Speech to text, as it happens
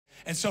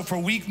And so for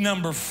week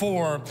number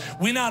 4,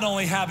 we not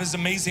only have his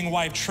amazing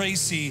wife,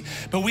 Tracy,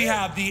 but we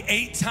have the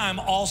 8-time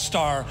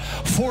All-Star,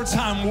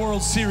 4-time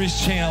World Series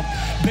champ,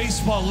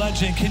 baseball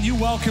legend. Can you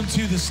welcome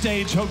to the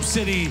stage, Hope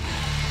City,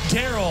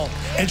 Darryl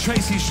and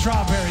Tracy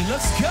Strawberry.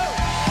 Let's go.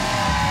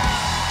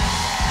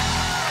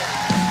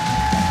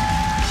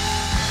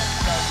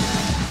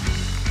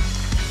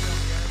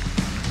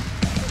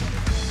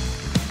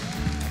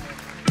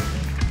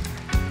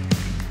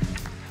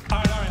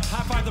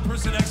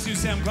 Person next to you,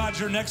 say, I'm glad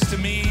you're next to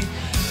me.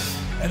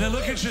 And then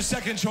look at your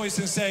second choice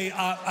and say,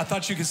 I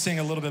thought you could sing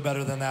a little bit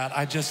better than that.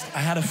 I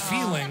had a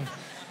feeling.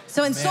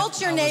 So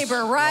insult your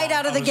neighbor right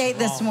out of the gate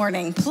this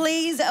morning.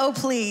 Please, oh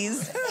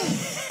please.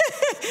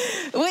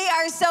 We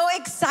are so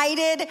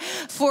excited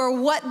for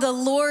what the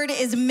Lord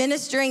is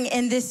ministering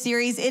in this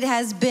series. It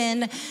has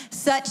been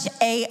such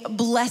a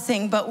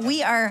blessing, but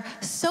we are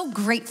so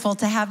grateful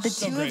to have the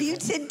two of you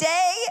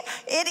today.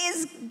 It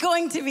is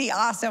going to be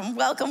awesome.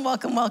 Welcome,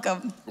 welcome,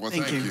 welcome. Well,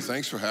 thank you.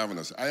 Thanks for having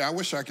us. I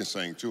wish I could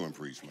sing too and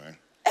preach, man.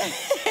 I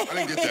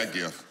didn't get that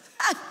gift.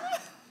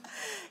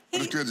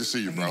 But it's good to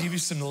see you, bro. I can give you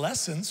some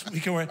lessons. I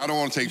don't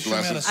want to take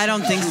lessons. I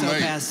don't think so,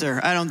 Pastor.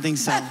 I don't think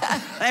so.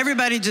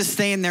 Everybody just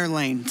stay in their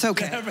lane. It's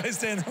okay. Everybody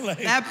stay in their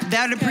lane.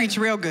 That would preach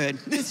real good.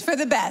 It's for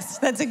the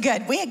best. That's a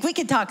good. We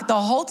could talk the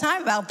whole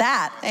time about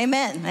that.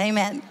 Amen.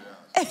 Amen.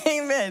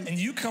 Amen. And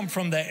you come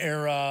from the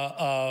era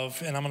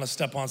of, and I'm going to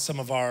step on some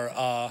of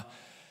our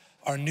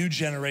new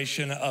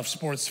generation of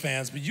sports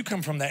fans, but you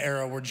come from the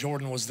era where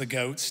Jordan was the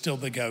GOAT, still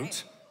the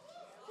GOAT.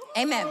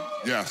 Amen.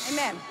 Yes.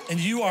 Amen. And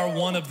you are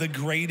one of the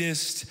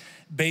greatest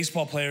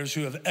baseball players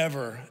who have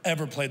ever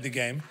played the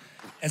game.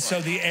 And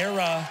so the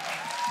era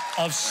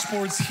of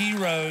sports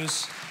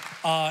heroes,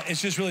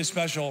 it's just really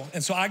special.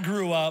 And so I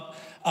grew up,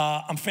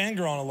 I'm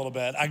fangirling a little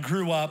bit. I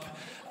grew up,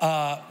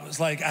 it's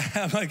like,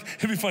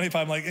 it'd be funny if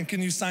I'm like, and can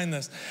you sign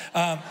this?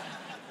 But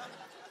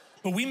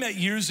we met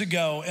years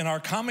ago, and our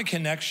common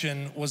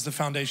connection was the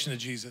foundation of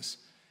Jesus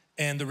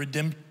and the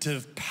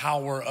redemptive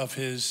power of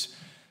his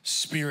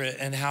Spirit,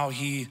 and how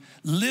he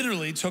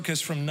literally took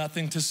us from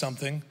nothing to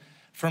something,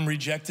 from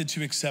rejected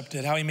to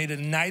accepted, how he made a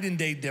night and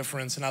day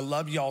difference. And I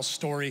love y'all's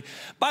story.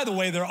 By the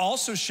way, they're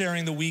also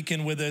sharing the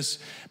weekend with us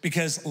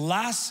because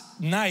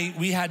last night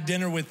we had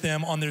dinner with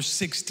them on their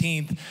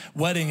 16th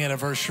wedding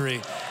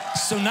anniversary.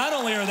 So not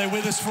only are they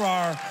with us for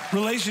our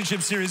relationship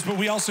series, but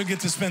we also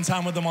get to spend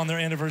time with them on their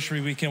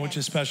anniversary weekend, which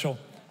is special.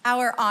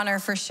 Our honor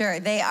for sure.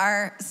 They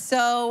are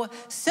so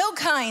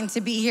kind to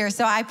be here.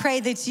 So I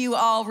pray that you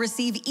all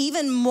receive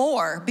even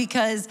more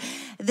because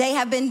they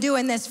have been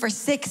doing this for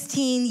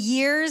 16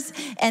 years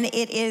and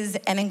it is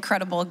an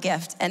incredible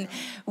gift. And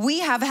we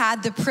have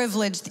had the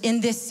privilege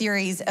in this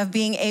series of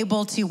being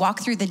able to walk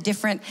through the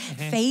different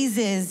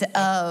phases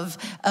of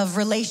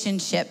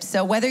relationships.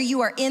 So whether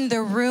you are in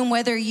the room,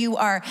 whether you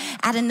are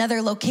at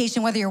another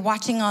location, whether you're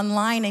watching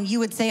online and you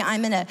would say,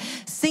 I'm in a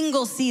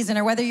single season,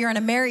 or whether you're in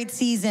a married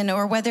season,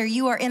 or whether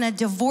you are in a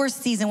divorce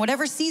season,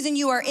 whatever season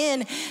you are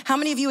in, how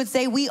many of you would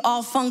say we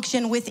all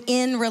function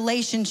within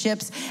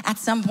relationships at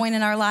some point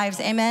in our lives?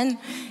 Amen?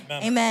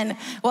 Amen. Amen.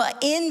 Well,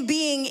 in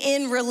being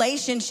in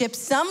relationships,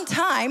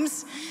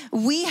 sometimes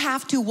we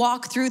have to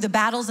walk through the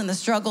battles and the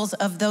struggles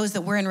of those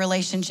that we're in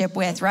relationship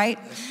with, right?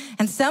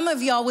 And some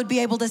of y'all would be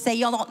able to say,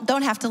 y'all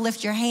don't have to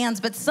lift your hands,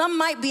 but some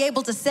might be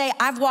able to say,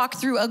 I've walked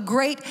through a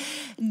great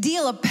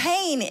deal of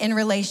pain in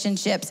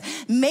relationships.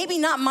 Maybe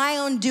not my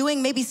own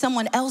doing, maybe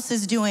someone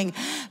else's doing,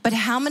 but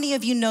how many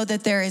of you know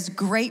that there is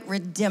great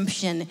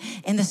redemption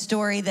in the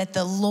story that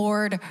the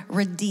Lord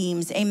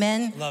redeems?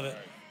 Amen? Love it.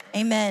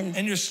 Amen.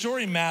 And your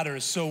story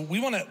matters. So we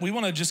want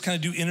to just kind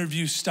of do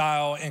interview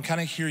style and kind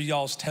of hear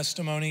y'all's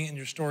testimony and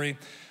your story.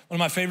 One of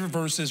my favorite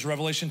verses,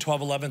 Revelation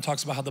 12:11,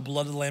 talks about how the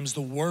blood of the Lamb is the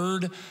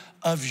word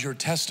of your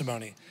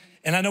testimony.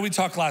 And I know we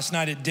talked last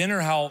night at dinner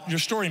how your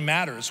story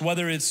matters,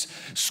 whether it's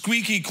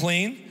squeaky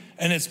clean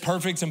and it's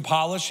perfect and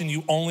polished and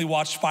you only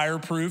watch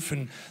Fireproof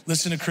and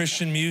listen to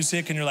Christian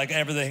music and you're like,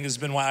 everything has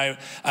been why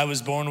I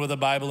was born with a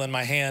Bible in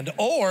my hand.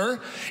 Or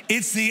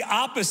it's the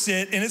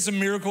opposite and it's a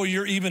miracle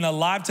you're even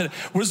alive today.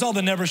 Where's all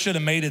the never should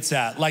have made it's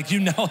at? Like,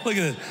 look at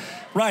this.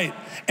 Right,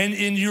 and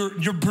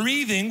you're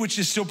breathing, which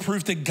is still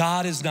proof that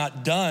God is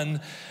not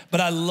done. But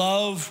I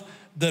love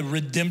the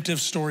redemptive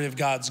story of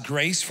God's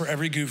grace for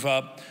every goof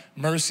up,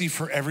 mercy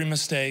for every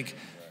mistake,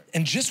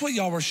 and just what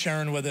y'all were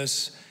sharing with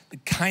us, the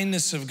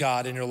kindness of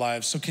God in your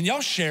lives. So can y'all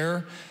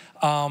share?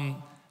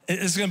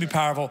 It's gonna be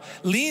powerful.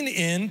 Lean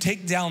in,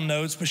 take down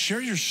notes, but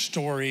share your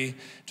story.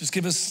 Just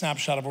give us a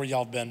snapshot of where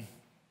y'all have been.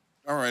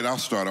 All right, I'll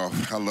start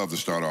off. I love to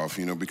start off,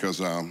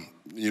 because,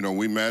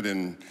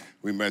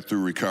 we met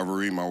through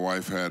recovery. My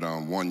wife had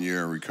 1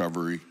 year in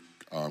recovery,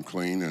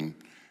 clean, and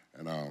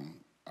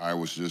I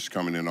was just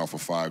coming in off a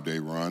 5-day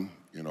run,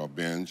 a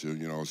binge,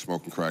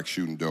 smoking crack,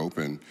 shooting dope,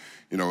 and,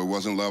 it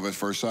wasn't love at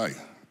first sight.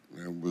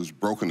 It was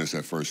brokenness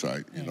at first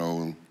sight,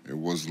 and it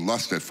was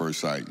lust at first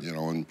sight,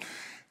 and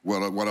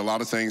what a lot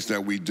of things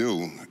that we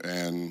do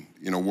and,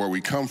 where we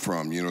come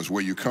from, is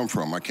where you come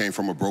from. I came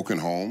from a broken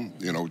home,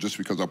 just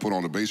because I put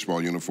on a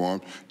baseball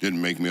uniform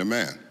didn't make me a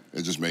man.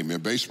 It just made me a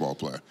baseball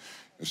player.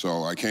 And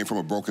so I came from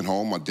a broken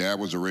home. My dad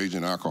was a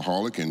raging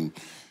alcoholic and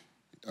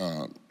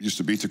used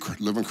to beat the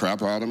living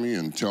crap out of me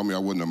and tell me I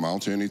wouldn't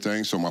amount to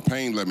anything. So my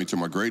pain led me to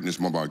my greatness.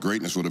 My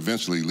greatness would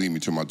eventually lead me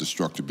to my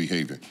destructive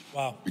behavior.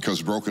 Wow.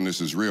 Because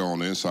brokenness is real on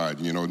the inside,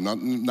 you know,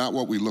 not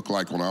what we look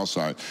like on the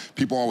outside.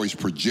 People always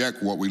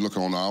project what we look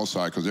on the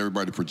outside because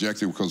everybody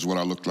projected because of what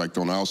I looked like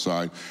on the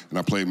outside. And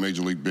I played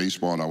Major League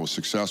Baseball and I was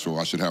successful.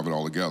 I should have it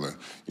all together.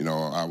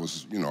 I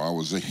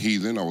was a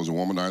heathen. I was a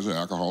womanizer,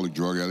 alcoholic,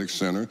 drug addict,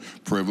 sinner,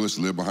 privileged,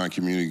 lived behind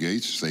community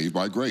gates, saved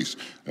by grace.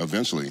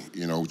 Eventually,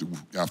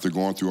 after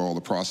going through all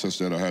the process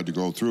that I had to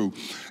go through,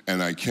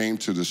 and I came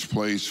to this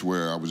place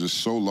where I was just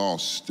so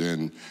lost,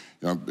 and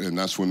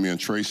that's when me and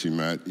Tracy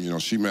met.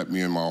 She met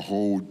me in my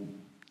whole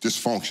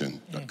dysfunction,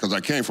 because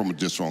I came from a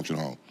dysfunctional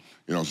home.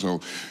 We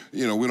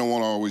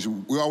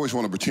always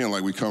want to pretend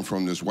like we come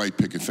from this white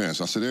picket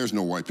fence. I said, there's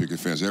no white picket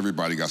fence.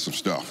 Everybody got some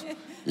stuff,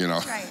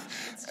 Right.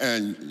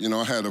 And,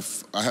 I had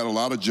a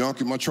lot of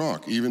junk in my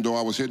trunk. Even though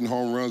I was hitting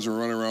home runs and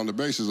running around the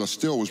bases, I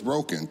still was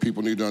broken.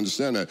 People need to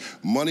understand that.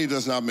 Money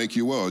does not make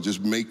you well. It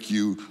just makes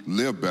you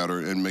live better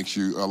and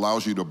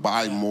allows you to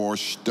buy more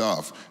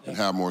stuff and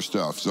have more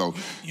stuff. So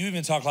you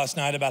even talked last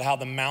night about how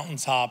the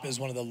mountaintop is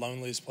one of the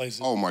loneliest places.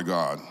 Oh my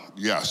God,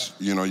 yes.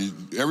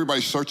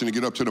 Everybody's searching to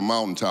get up to the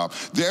mountaintop.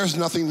 There's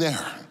nothing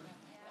there,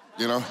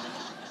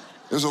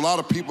 There's a lot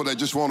of people that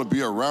just want to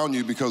be around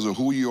you because of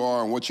who you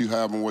are and what you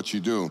have and what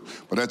you do.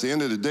 But at the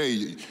end of the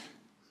day,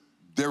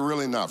 they're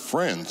really not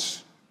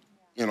friends.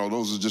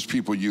 Those are just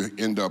people you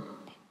end up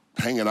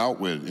hanging out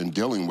with and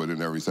dealing with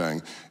and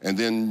everything. And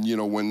then,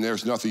 when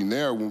there's nothing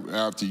there,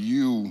 after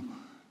you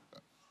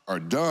are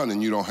done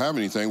and you don't have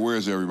anything,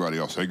 where's everybody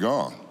else? They're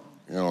gone.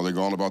 They're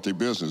gone about their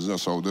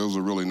business. So those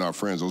are really not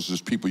friends. Those are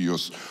just people you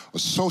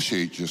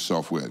associate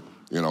yourself with.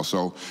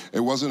 So it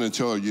wasn't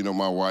until,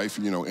 my wife,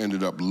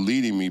 ended up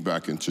leading me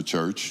back into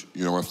church,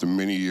 after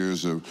many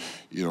years of,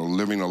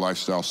 living a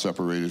lifestyle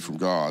separated from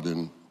God.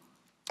 And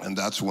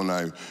that's when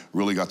I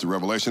really got the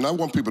revelation. I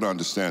want people to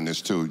understand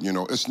this too.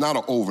 It's not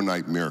an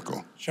overnight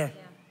miracle. Sure.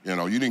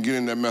 You didn't get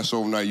in that mess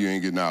overnight, you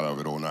ain't getting out of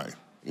it overnight.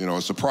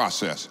 It's a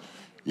process,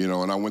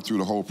 and I went through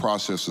the whole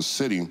process of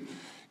sitting.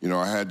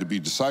 I had to be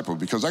discipled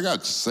because I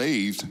got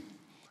saved.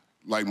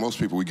 Like most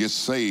people, we get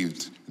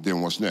saved,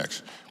 then what's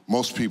next?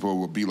 Most people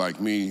will be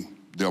like me,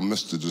 they'll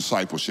miss the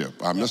discipleship.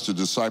 I missed the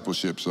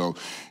discipleship, so,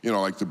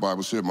 like the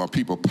Bible said, my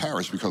people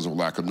perish because of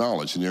lack of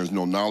knowledge, and there's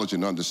no knowledge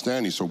and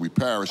understanding, so we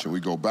perish and we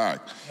go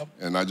back. Yep.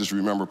 And I just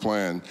remember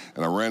playing,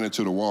 and I ran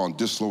into the wall and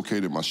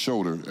dislocated my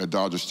shoulder at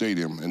Dodger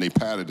Stadium, and they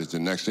patted it the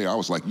next day. I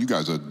was like, you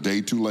guys are a day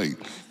too late.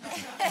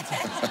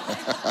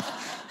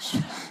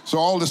 So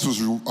all this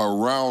was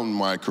around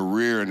my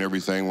career and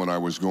everything when I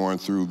was going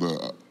through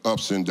the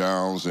ups and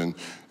downs, and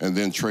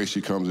then Tracy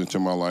comes into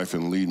my life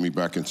and lead me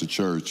back into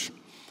church.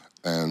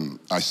 And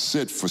I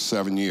sit for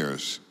 7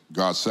 years.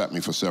 God sat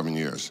me for 7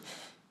 years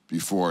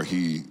before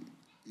he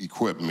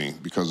equipped me,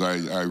 because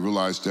I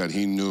realized that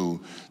he knew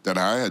that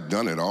I had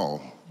done it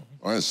all.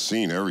 I had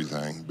seen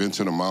everything, been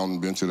to the mountain,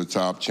 been to the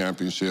top,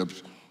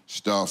 championships,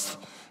 stuff.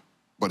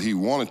 But he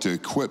wanted to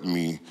equip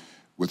me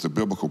with the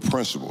biblical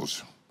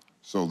principles,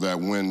 so that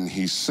when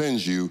he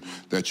sends you,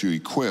 that you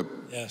equip,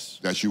 yes,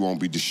 that you won't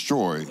be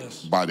destroyed,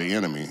 yes, by the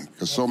enemy.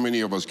 Because so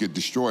many of us get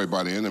destroyed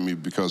by the enemy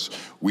because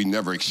we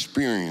never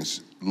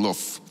experience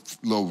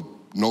low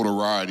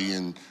notoriety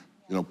and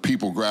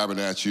people grabbing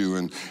at you.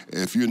 And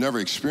if you never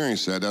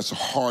experience that, that's a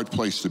hard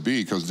place to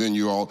be, because then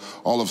you all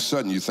of a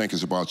sudden you think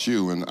it's about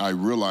you. And I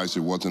realized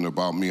it wasn't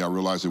about me. I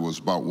realized it was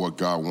about what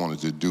God wanted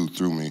to do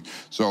through me.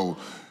 So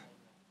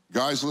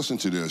guys, listen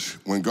to this.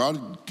 When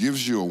God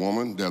gives you a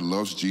woman that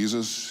loves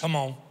Jesus, come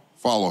on,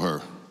 follow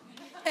her.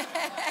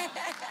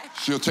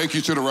 She'll take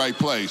you to the right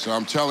place.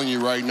 I'm telling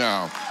you right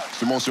now, it's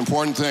the most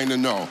important thing to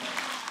know.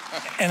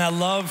 And I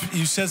love,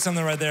 you said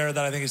something right there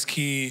that I think is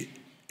key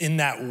in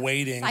that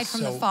waiting. Aside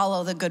from the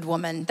follow the good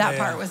woman, that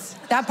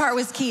part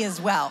was key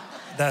as well.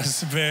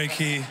 That's very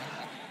key.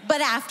 But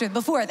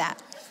before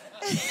that.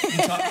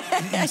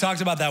 You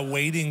talked about that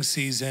waiting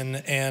season,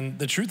 and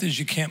the truth is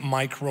you can't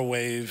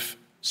microwave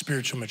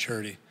spiritual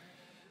maturity.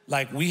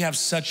 Like, we have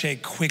such a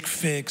quick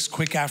fix,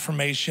 quick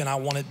affirmation, I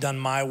want it done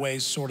my way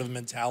sort of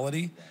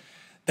mentality,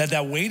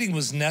 that waiting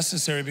was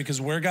necessary, because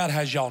where God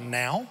has y'all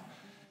now,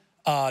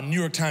 New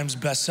York Times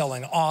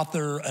bestselling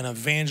author, an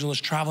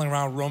evangelist, traveling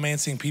around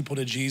romancing people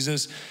to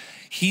Jesus,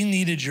 he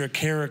needed your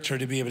character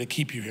to be able to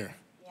keep you here.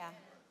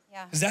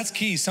 Yeah. Because that's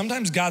key.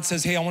 Sometimes God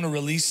says, hey, I want to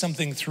release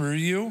something through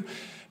you,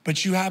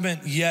 but you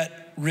haven't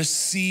yet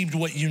received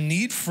what you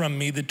need from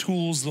me, the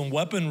tools, the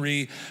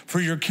weaponry for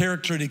your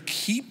character to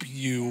keep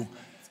you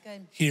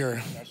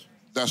here.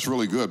 That's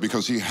really good,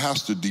 because he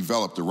has to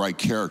develop the right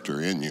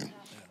character in you,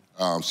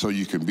 so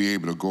you can be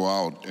able to go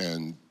out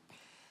and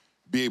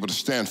be able to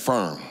stand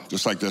firm,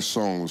 just like that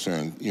song was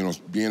saying,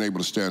 being able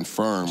to stand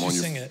firm on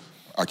your... Sing it.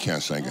 I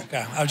can't sing it.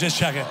 Okay, I was just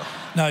checking.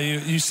 No,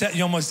 you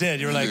almost did.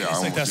 You were like,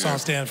 it's like that song,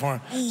 Stand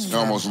Firm. I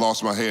almost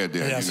lost my head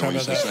there. Yeah, sorry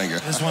about that. Sing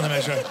it. Just wanted to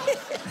make sure.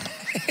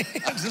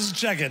 Just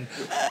checking.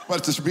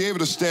 But to be able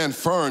to stand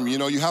firm, you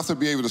know, you have to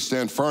be able to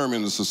stand firm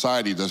in a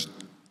society that's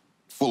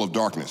full of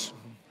darkness.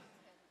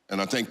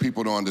 And I think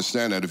people don't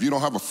understand that. If you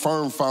don't have a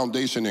firm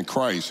foundation in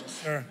Christ,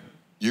 Sure.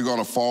 you're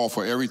gonna fall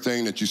for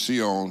everything that you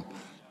see on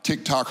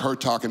TikTok, her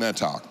talk, and that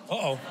talk.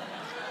 Uh-oh.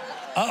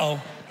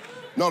 Uh-oh.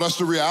 No, that's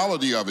the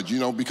reality of it, you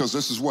know, because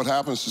this is what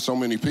happens to so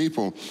many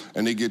people,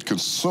 and they get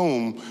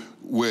consumed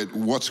with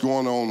what's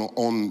going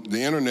on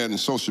the internet and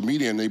social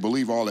media, and they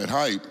believe all that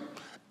hype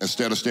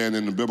instead of standing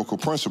in the biblical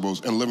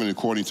principles and living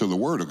according to the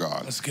word of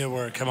God. That's a good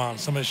word. Come on.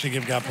 Somebody should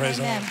give God praise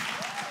on Amen.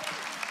 that.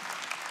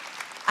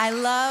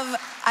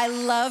 I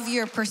love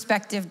your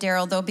perspective,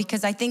 Darryl, though,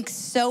 because I think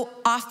so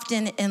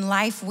often in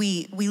life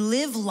we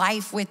live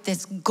life with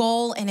this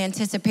goal and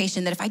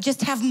anticipation that if I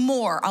just have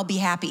more, I'll be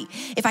happy.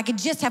 If I could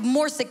just have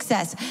more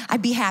success,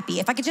 I'd be happy.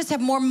 If I could just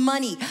have more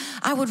money,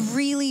 I would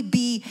really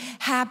be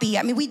happy.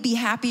 I mean, we'd be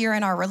happier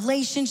in our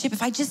relationship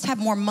if I just have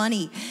more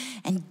money.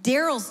 And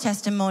Darryl's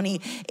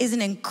testimony is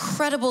an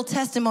incredible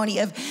testimony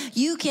of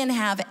you can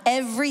have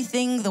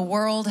everything the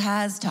world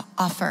has to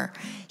offer.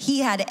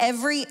 He had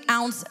every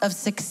ounce of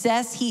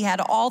success. He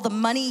had all the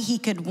money he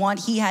could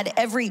want. He had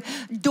every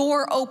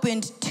door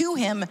opened to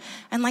him.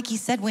 And like he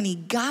said, when he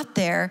got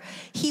there,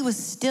 he was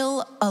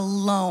still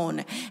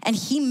alone. And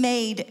he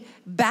made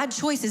bad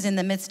choices in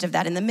the midst of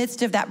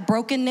that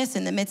brokenness,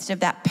 in the midst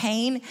of that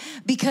pain,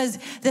 because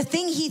the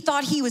thing he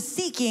thought he was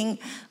seeking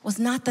was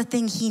not the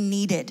thing he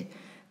needed.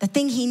 The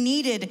thing he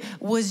needed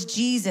was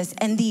Jesus.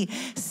 And the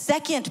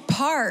second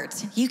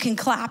part, you can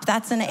clap,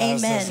 that's an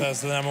amen.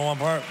 That's the number one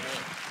part.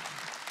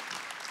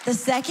 The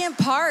second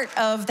part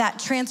of that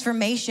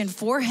transformation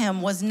for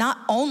him was not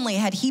only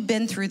had he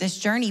been through this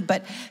journey,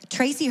 but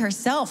Tracy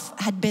herself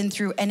had been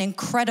through an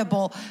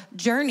incredible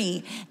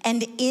journey.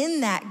 And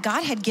in that,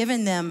 God had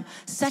given them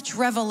such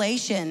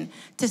revelation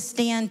to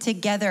stand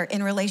together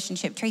in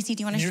relationship. Tracy,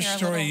 do you want to share Your a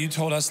story little? you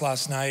told us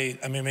last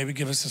night, I mean, maybe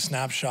give us a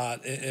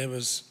snapshot. It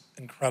was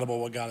incredible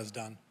what God has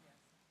done.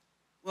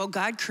 Well,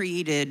 God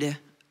created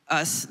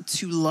us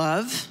to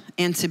love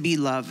and to be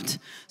loved.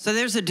 So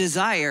there's a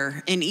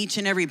desire in each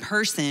and every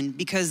person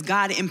because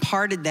God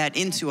imparted that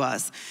into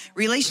us.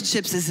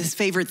 Relationships is his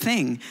favorite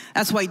thing.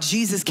 That's why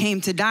Jesus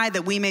came to die,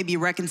 that we may be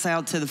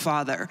reconciled to the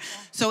Father.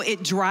 So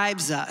it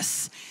drives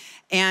us.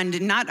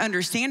 And not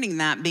understanding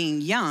that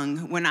being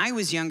young, when I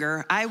was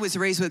younger, I was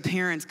raised with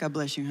parents, God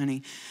bless you,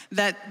 honey,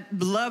 that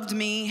loved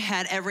me,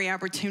 had every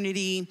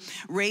opportunity,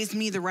 raised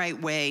me the right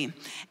way,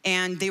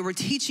 and they were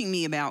teaching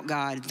me about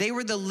God. They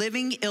were the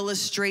living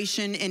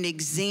illustration and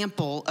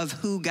example of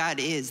who God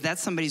is.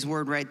 That's somebody's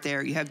word right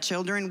there. You have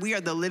children, we are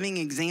the living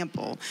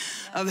example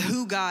of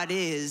who God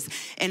is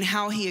and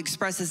how he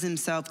expresses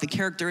himself, the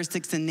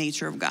characteristics and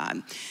nature of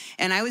God.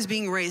 And I was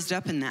being raised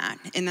up in that.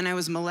 And then I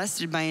was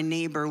molested by a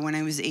neighbor when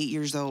I was 8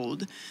 years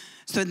old.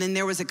 So then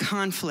there was a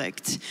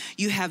conflict.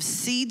 You have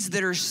seeds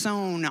that are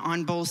sown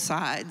on both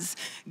sides.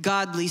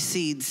 Godly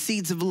seeds,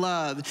 seeds of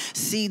love,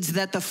 seeds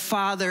that the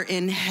Father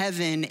in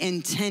heaven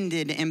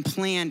intended and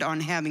planned on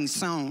having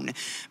sown.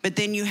 But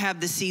then you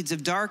have the seeds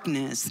of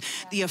darkness,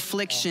 the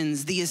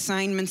afflictions, the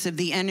assignments of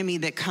the enemy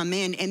that come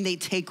in and they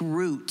take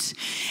root.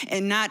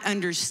 And not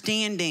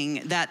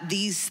understanding that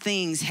these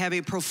things have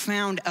a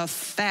profound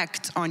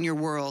effect on your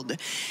world.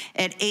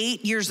 At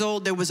 8 years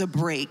old, there was a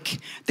break.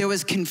 There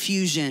was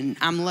confusion.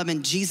 I'm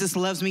loving Jesus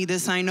loves me,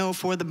 this I know,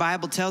 for the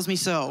Bible tells me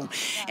so.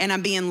 And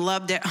I'm being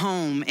loved at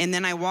home. And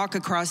then I walk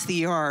across the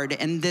yard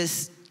and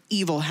this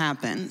evil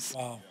happens.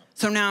 Wow.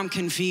 So now I'm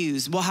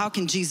confused. Well, how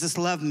can Jesus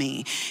love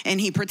me?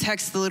 And he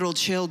protects the little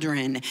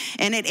children.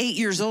 And at 8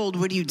 years old,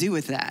 what do you do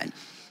with that?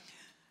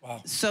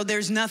 Wow. So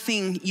there's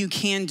nothing you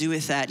can do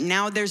with that.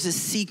 Now there's a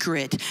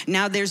secret.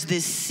 Now there's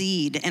this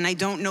seed, and I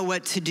don't know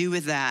what to do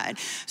with that.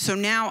 So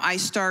now I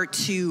start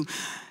to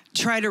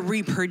try to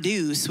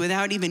reproduce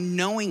without even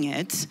knowing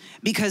it,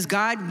 because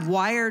God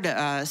wired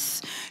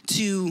us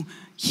to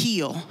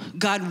heal.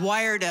 God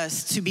wired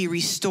us to be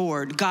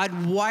restored.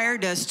 God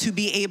wired us to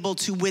be able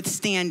to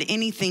withstand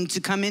anything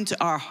to come into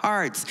our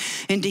hearts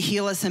and to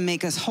heal us and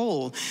make us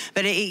whole.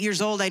 But at 8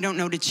 years old, I don't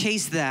know to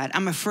chase that.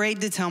 I'm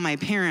afraid to tell my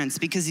parents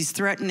because he's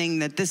threatening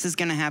that this is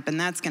gonna happen,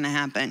 that's gonna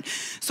happen.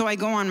 So I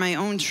go on my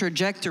own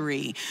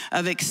trajectory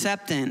of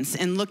acceptance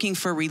and looking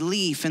for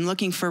relief and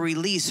looking for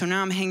release. So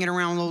now I'm hanging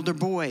around older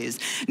boys.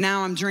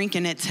 Now I'm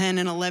drinking at 10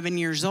 and 11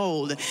 years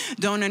old.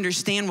 Don't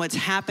understand what's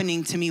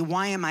happening to me.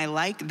 Why am I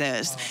like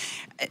this?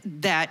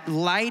 That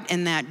light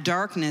and that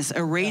darkness,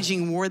 a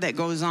raging war that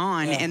goes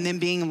on, and then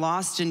being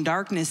lost in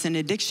darkness and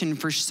addiction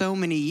for so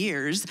many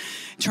years.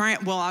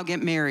 I'll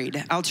get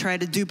married. I'll try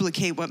to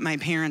duplicate what my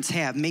parents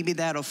have. Maybe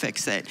that'll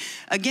fix it.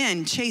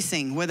 Again,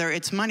 chasing, whether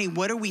it's money,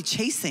 what are we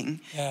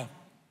chasing? Yeah.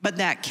 But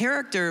that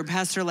character,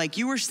 Pastor, like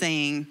you were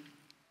saying,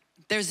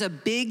 there's a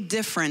big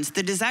difference.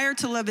 The desire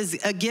to love is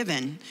a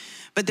given.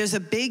 But there's a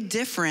big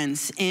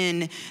difference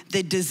in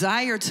the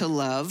desire to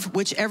love,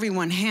 which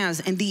everyone has,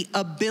 and the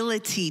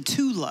ability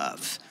to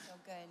love. So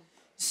good.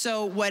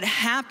 So what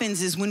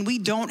happens is when we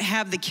don't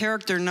have the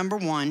character, number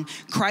one,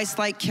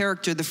 Christ-like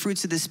character, the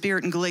fruits of the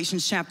Spirit in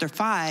Galatians chapter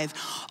 5,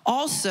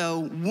 also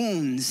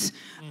wounds,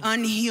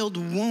 unhealed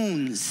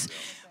wounds.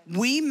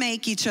 We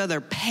make each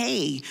other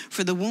pay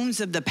for the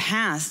wounds of the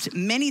past,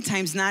 many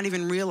times not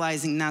even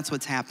realizing that's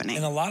what's happening.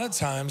 And a lot of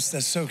times,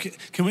 that's so,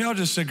 can we all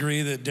just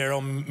agree that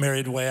Darryl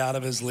married way out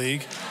of his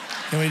league?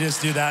 Can we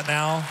just do that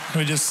now? Can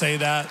we just say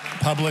that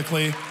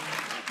publicly?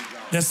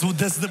 This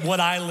is what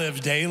I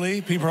live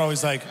daily. People are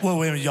always like, whoa,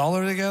 wait a minute, y'all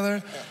are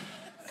together?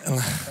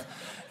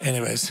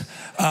 Anyways.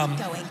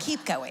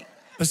 Keep going.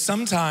 But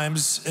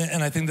sometimes,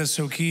 and I think that's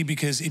so key,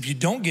 because if you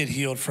don't get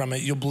healed from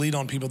it, you'll bleed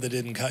on people that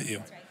didn't cut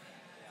you.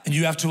 And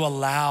you have to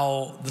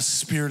allow the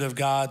Spirit of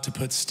God to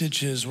put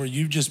stitches where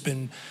you've just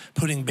been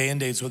putting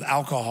Band-Aids with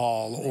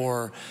alcohol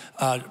or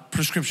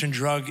prescription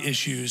drug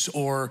issues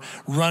or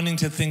running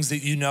to things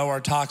that you know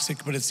are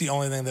toxic, but it's the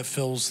only thing that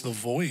fills the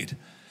void.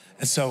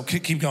 And so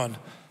keep going.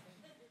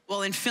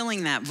 Well, in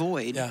filling that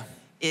void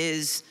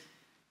is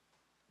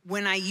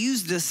when I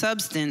used the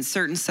substance,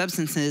 certain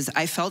substances,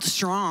 I felt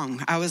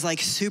strong. I was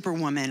like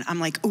Superwoman. I'm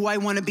like, oh, I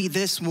want to be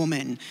this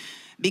woman,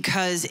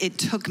 because it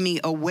took me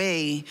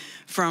away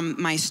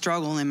from my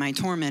struggle and my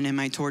torment and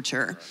my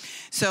torture.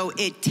 So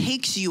it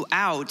takes you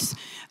out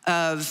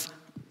of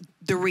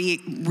the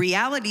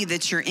reality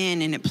that you're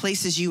in, and it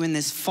places you in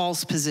this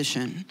false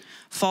position,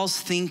 false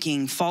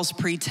thinking, false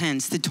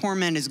pretense. The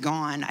torment is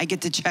gone. I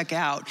get to check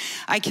out.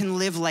 I can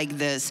live like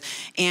this.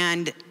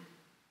 And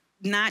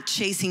not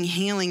chasing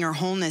healing or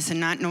wholeness and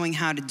not knowing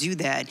how to do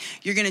that,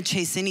 you're going to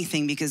chase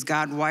anything, because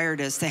God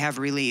wired us to have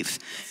relief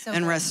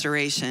and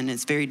restoration.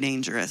 It's very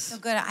dangerous. So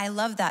good. I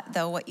love that,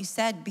 though, what you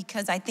said,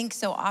 because I think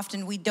so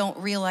often we don't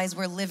realize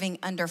we're living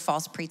under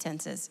false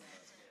pretenses.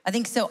 I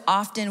think so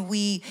often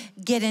we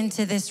get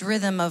into this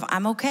rhythm of,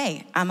 I'm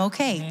okay.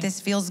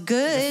 This feels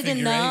good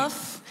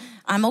enough.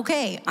 I'm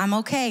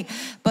okay.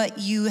 But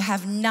you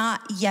have not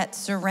yet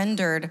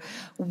surrendered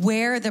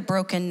where the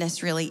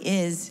brokenness really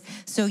is.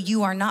 So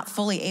you are not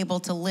fully able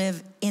to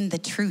live in the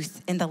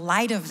truth, in the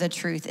light of the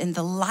truth, in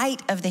the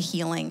light of the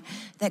healing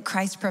that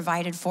Christ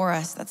provided for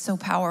us. That's so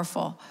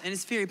powerful. And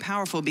it's very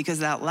powerful, because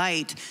that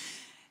light,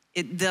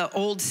 the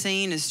old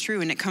saying is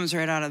true, and it comes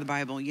right out of the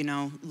Bible,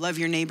 love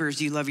your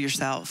neighbors, you love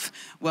yourself.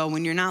 Well,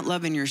 when you're not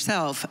loving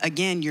yourself,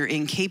 again, you're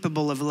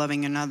incapable of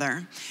loving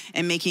another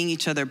and making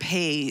each other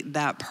pay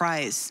that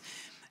price.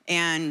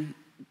 And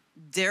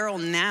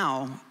Darryl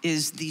now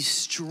is the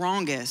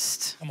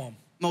strongest,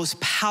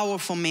 most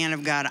powerful man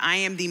of God. I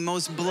am the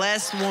most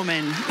blessed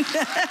woman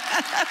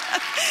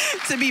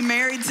to be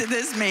married to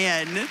this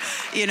man.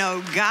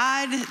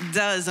 God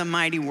does a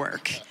mighty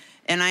work.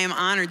 And I am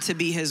honored to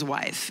be his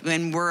wife.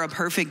 And we're a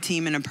perfect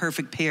team and a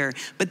perfect pair.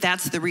 But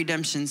that's the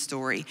redemption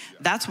story.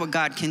 That's what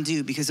God can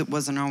do, because it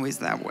wasn't always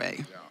that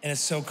way. And it's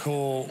so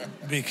cool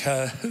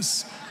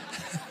because...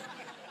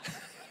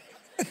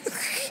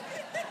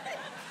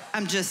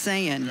 I'm just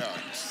saying.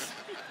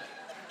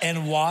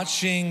 And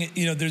watching,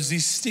 there's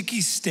these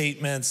sticky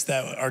statements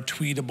that are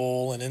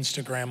tweetable and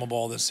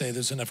Instagrammable that say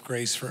there's enough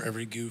grace for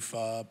every goof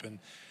up and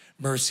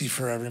mercy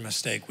for every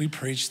mistake. We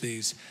preach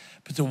these.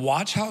 But to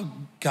watch how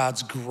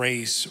God's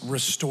grace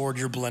restored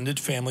your blended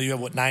family, you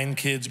have 9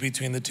 kids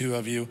between the two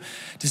of you,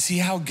 to see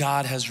how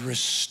God has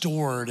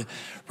restored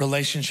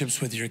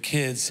relationships with your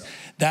kids,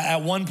 that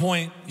at one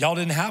point, y'all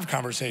didn't have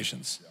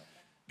conversations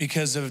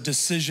because of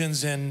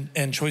decisions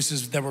and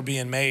choices that were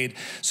being made.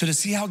 So to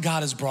see how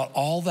God has brought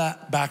all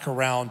that back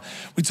around.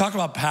 We talk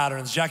about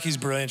patterns. Jackie's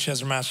brilliant. She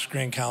has her master's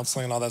degree in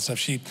counseling and all that stuff.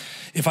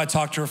 If I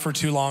talk to her for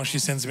too long, she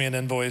sends me an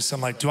invoice.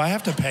 I'm like, do I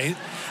have to pay?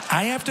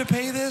 I have to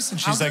pay this?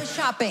 And she's I'll like, go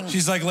shopping.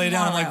 She's like, lay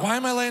down. I'm tomorrow. like, why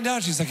am I laying down?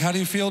 She's like, how do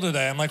you feel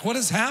today? I'm like, what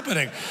is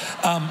happening?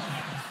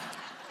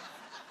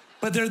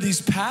 But there are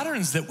these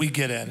patterns that we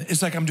get in.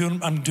 It's like, I'm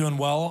doing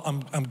well.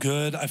 I'm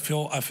good. I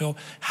feel.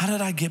 How did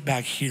I get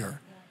back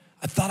here?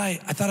 I thought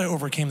I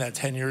overcame that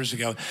 10 years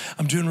ago.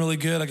 I'm doing really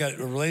good. I got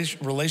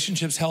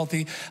relationships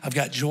healthy. I've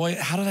got joy.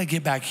 How did I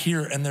get back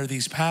here? And there are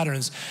these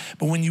patterns.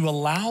 But when you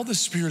allow the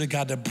Spirit of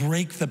God to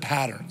break the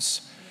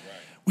patterns,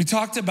 we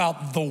talked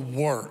about the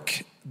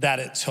work that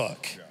it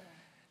took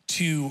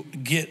to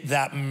get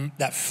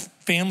that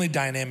family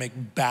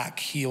dynamic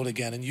back healed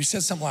again. And you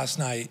said something last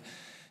night.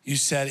 You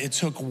said it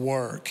took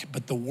work,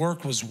 but the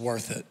work was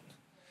worth it.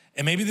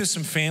 And maybe there's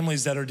some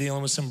families that are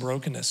dealing with some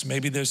brokenness.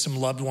 Maybe there's some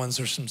loved ones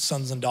or some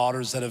sons and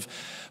daughters that have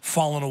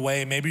fallen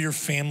away. Maybe your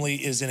family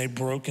is in a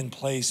broken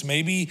place.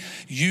 Maybe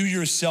you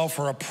yourself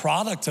are a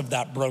product of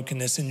that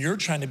brokenness and you're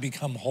trying to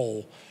become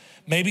whole.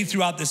 Maybe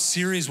throughout this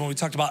series when we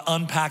talked about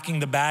unpacking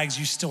the bags,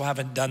 you still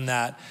haven't done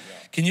that.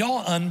 Can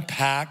y'all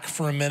unpack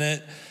for a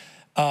minute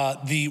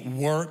the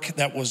work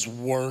that was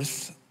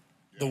worth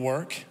the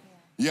work?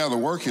 Yeah, the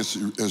work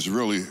is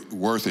really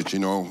worth it,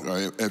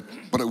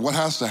 But what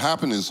has to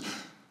happen is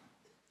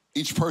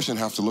each person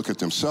has to look at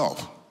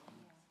themselves,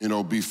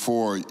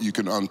 before you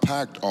can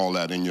unpack all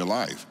that in your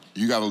life.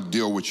 You got to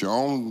deal with your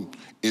own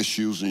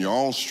issues and your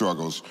own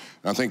struggles.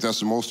 And I think that's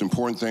the most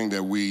important thing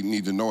that we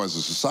need to know as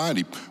a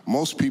society.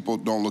 Most people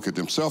don't look at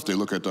themselves, they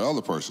look at the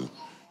other person.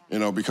 You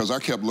know, because I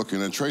kept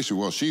looking at Tracy,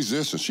 well, she's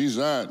this and she's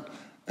that.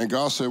 And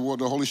God said, well,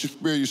 the Holy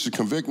Spirit used to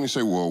convict me and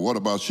say, well, what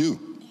about you?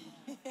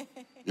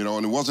 You know,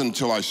 and it wasn't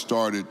until I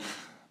started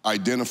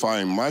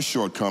identifying my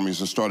shortcomings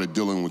and started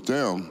dealing with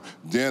them,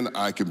 then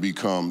I could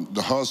become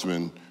the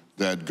husband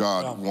that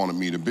God wanted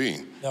me to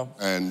be,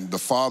 and the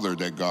father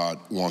that God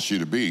wants you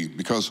to be,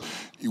 because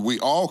we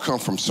all come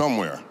from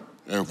somewhere.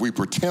 And if we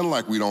pretend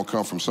like we don't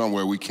come from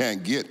somewhere, we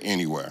can't get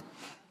anywhere,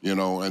 you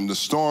know, and the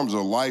storms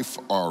of life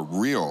are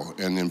real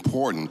and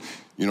important.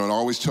 You know, and I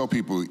always tell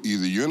people,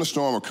 either you're in a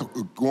storm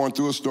or going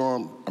through a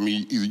storm.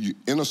 Either you're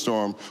in a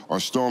storm or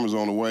a storm is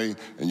on the way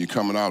and you're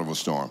coming out of a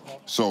storm.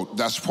 So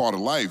that's part of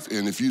life.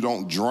 And if you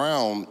don't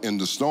drown in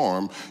the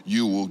storm,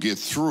 you will get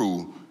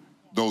through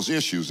those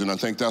issues. And I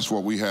think that's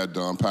what we had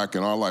to unpack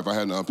in our life. I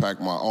had to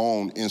unpack my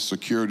own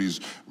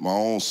insecurities, my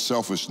own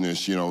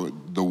selfishness, you know,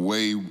 the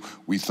way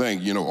we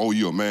think, you know, oh,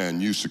 you're a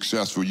man, you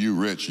successful, you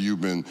rich, you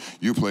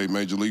played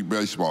Major League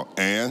Baseball.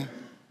 And,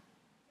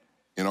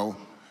 you know,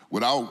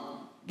 without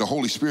the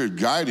Holy Spirit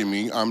guiding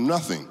me, I'm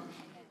nothing.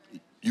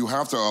 You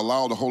have to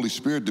allow the Holy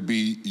Spirit to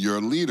be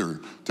your leader,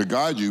 to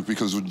guide you,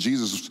 because when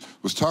Jesus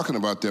was talking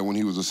about that when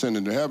he was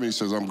ascending to heaven, he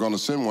says, I'm going to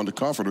send one, the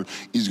Comforter.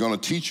 He's going to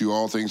teach you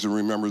all things in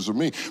remembrance of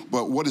me.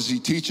 But what is he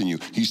teaching you?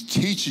 He's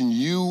teaching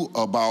you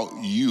about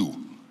you.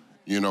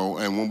 You know,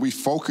 and when we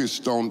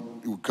focused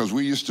on, because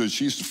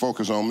she used to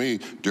focus on me,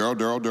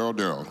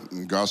 Darryl.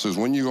 And God says,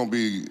 when you gonna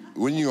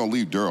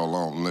leave Darryl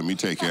alone and let me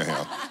take care of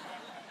him?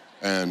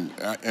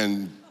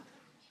 And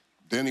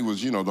then he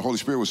was, you know, the Holy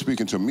Spirit was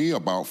speaking to me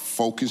about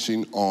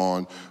focusing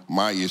on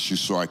my issues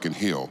so I can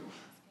heal.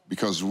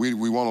 Because we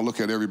want to look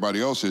at everybody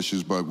else's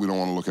issues, but we don't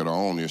want to look at our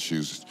own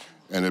issues.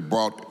 And it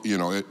brought, you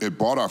know, it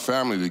brought our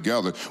family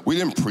together. We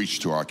didn't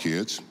preach to our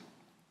kids.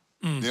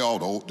 They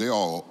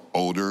all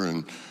older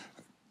and,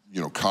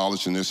 you know,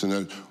 college and this and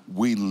that.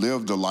 We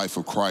lived the life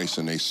of Christ,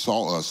 and they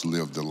saw us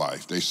live the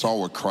life. They saw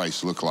what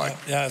Christ looked like.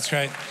 Yeah, that's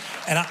great.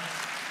 And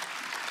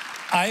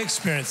I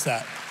experienced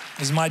that.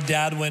 Because my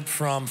dad went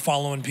from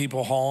following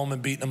people home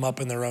and beating them up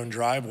in their own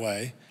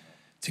driveway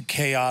to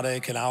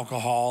chaotic and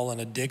alcohol and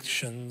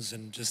addictions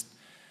and just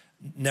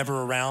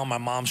never around. My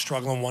mom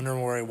struggling,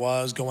 wondering where he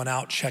was, going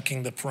out,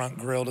 checking the front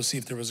grill to see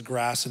if there was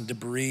grass and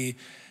debris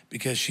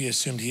because she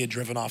assumed he had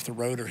driven off the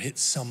road or hit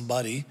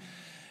somebody.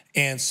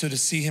 And so to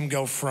see him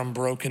go from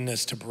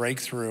brokenness to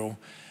breakthrough,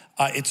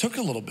 it took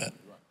a little bit.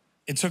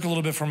 It took a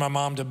little bit for my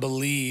mom to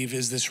believe,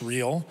 is this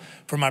real?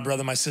 For my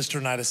brother, my sister,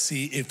 and I to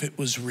see if it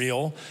was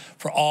real.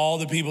 For all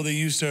the people that he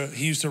used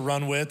to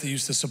run with, that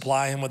used to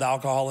supply him with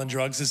alcohol and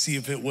drugs, to see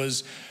if it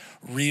was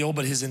real.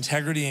 But his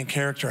integrity and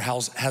character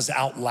has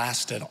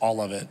outlasted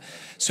all of it.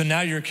 So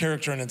now your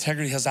character and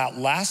integrity has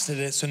outlasted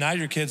it. So now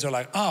your kids are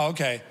like, oh,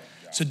 okay.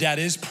 So dad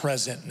is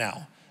present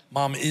now.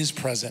 Mom is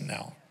present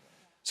now.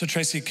 So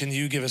Tracy, can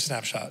you give a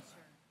snapshot?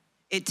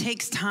 It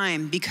takes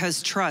time,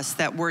 because trust,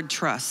 that word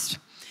trust,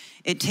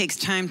 it takes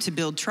time to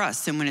build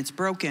trust. And when it's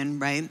broken,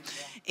 right?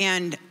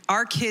 And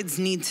our kids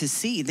needed to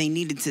see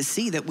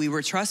that we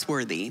were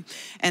trustworthy,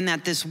 and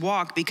that this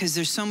walk, because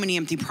there's so many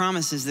empty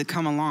promises that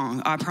come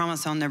along. I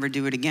promise I'll never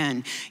do it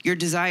again. Your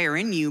desire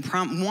in you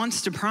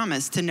wants to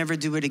promise to never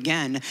do it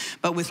again.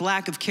 But with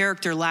lack of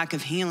character, lack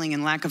of healing,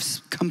 and lack of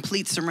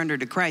complete surrender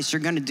to Christ,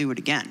 you're going to do it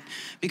again,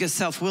 because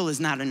self-will is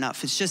not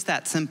enough. It's just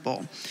that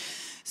simple.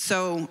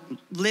 So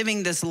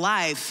living this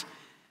life,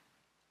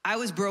 I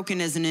was broken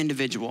as an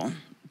individual.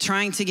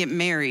 Trying to get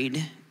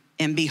married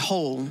and be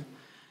whole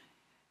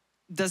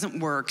doesn't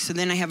work. So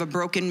then I have a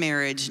broken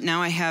marriage.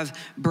 Now I have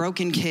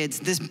broken kids.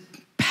 This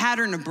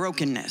pattern of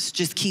brokenness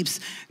just keeps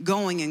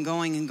going and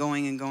going and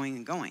going and going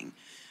and going.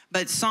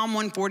 But Psalm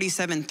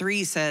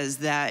 147:3 says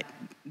that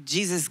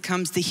Jesus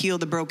comes to heal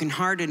the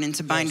brokenhearted and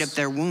to bind up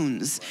their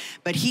wounds.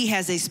 But he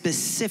has a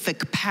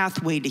specific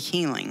pathway to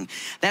healing.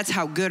 That's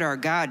how good our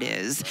God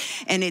is.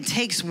 And it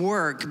takes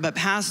work, but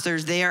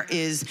pastors, there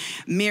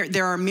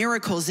are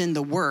miracles in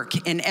the work.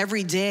 And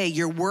every day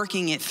you're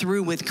working it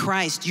through with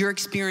Christ. You're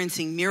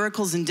experiencing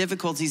miracles and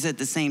difficulties at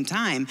the same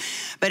time.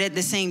 But at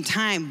the same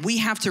time, we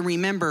have to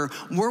remember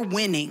we're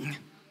winning.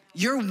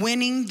 You're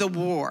winning the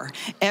war.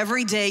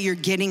 Every day you're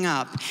getting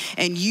up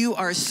and you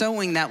are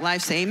sowing that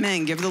life. Say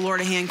amen. Give the Lord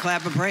a hand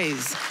clap of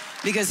praise,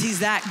 because he's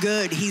that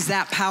good. He's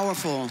that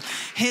powerful.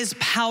 His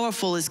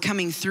powerful is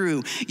coming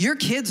through. Your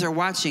kids are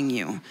watching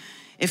you.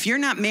 If you're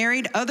not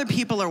married, other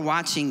people are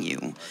watching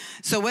you.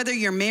 So whether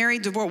you're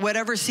married, divorced,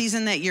 whatever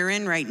season that you're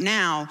in right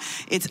now,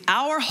 it's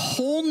our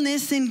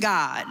wholeness in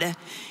God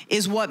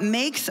is what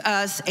makes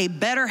us a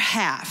better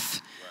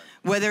half,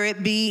 whether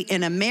it be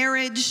in a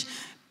marriage,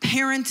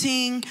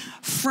 parenting,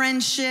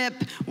 friendship,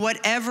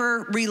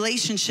 whatever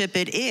relationship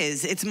it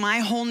is. It's my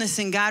wholeness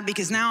in God,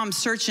 because now I'm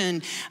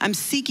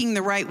seeking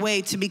the right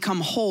way to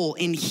become whole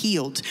and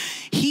healed.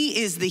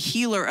 He is the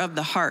healer of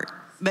the heart,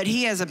 but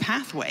he has a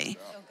pathway.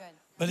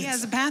 But he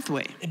has a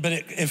pathway. But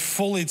it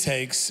fully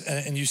takes,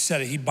 and you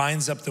said it, he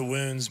binds up the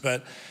wounds.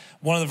 But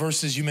one of the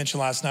verses you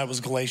mentioned last night was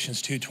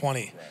Galatians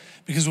 2:20.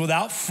 Because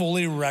without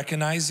fully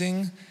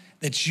recognizing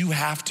that you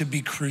have to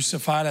be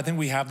crucified, I think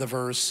we have the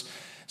verse,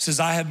 says,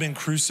 I have been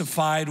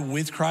crucified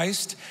with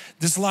Christ.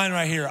 This line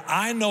right here,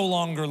 I no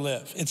longer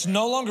live. It's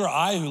no longer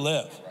I who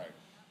live,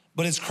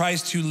 but it's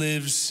Christ who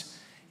lives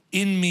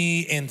in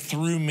me and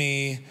through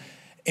me.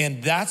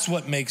 And that's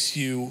what makes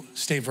you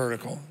stay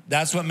vertical.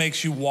 That's what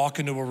makes you walk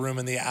into a room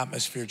and the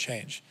atmosphere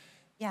change.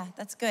 Yeah,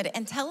 that's good.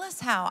 And tell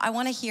us how, I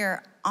wanna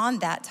hear on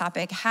that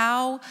topic,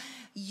 how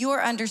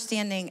your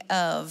understanding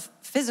of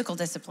physical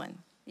discipline,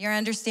 your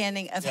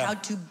understanding of how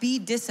to be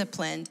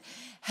disciplined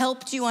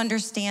helped you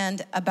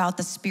understand about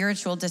the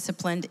spiritual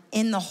discipline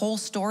in the whole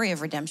story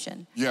of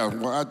redemption. Yeah,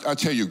 well, I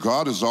tell you,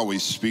 God is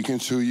always speaking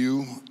to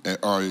you,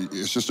 or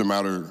it's just a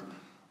matter,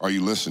 are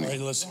you listening? Are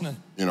you listening?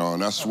 You know,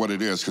 and that's what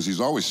it is, because he's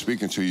always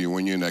speaking to you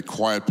when you're in that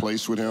quiet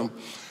place with him.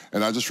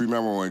 And I just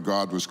remember when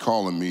God was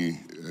calling me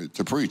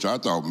to preach, I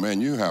thought, man,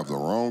 you have the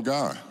wrong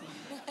guy,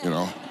 you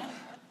know?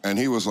 And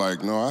he was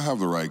like, no, I have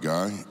the right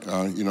guy.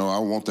 You know,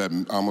 I'm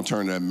gonna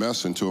turn that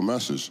mess into a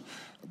message.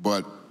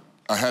 But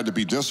I had to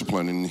be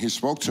disciplined, and he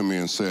spoke to me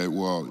and said,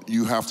 well,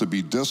 you have to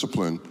be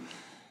disciplined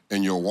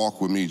in your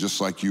walk with me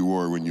just like you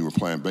were when you were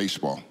playing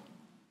baseball.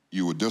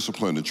 You were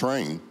disciplined to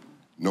train.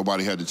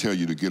 Nobody had to tell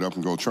you to get up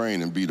and go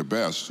train and be the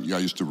best. I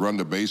used to run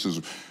the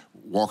bases,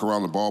 walk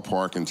around the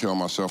ballpark and tell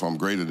myself I'm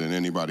greater than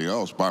anybody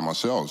else by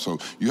myself. So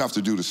you have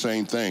to do the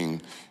same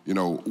thing, you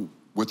know,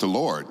 with the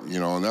Lord, you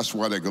know, and that's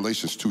why that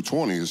Galatians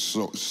 2:20 is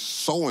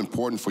so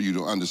important for you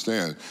to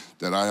understand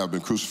that I have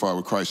been crucified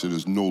with Christ. It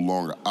is no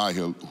longer I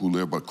who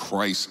live, but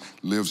Christ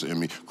lives in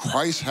me.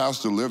 Christ has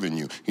to live in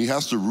you. He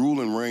has to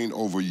rule and reign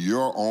over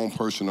your own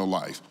personal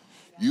life.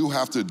 You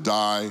have to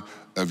die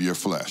of your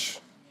flesh.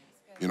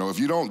 You know, if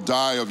you don't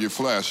die of your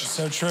flesh.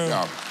 So true.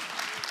 Yeah,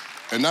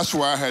 and that's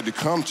where I had to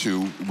come to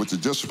with the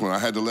discipline. I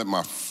had to let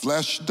my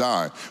flesh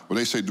die. Well,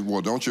 they say,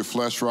 well, don't your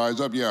flesh rise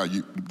up? Yeah,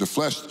 the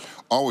flesh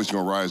always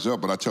gonna rise up,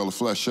 but I tell the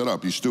flesh, shut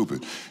up, you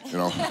stupid, you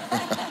know?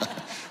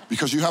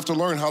 Because you have to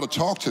learn how to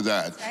talk to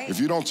that. Right. If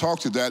you don't talk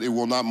to that, it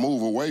will not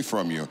move away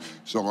from you.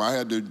 So I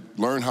had to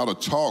learn how to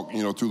talk,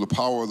 you know, through the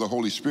power of the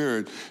Holy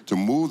Spirit to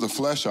move the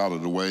flesh out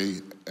of the way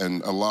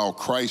and allow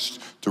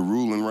Christ to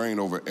rule and reign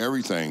over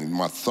everything,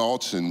 my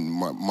thoughts and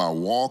my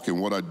walk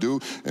and what I do.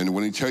 And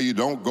when he tell you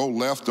don't go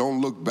left, don't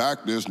look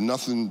back, there's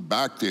nothing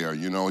back there.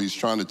 You know, he's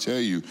trying to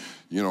tell you,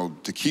 you know,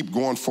 to keep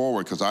going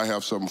forward because I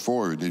have something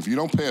forward. And if you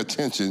don't pay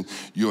attention,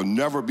 you'll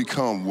never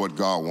become what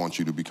God wants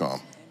you to become.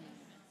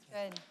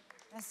 Good.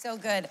 That's so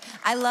good.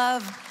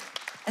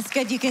 That's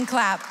good, you can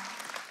clap.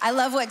 I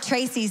love what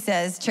Tracy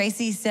says.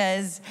 Tracy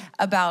says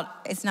about,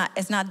 it's not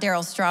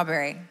Darryl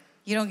Strawberry.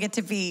 You don't get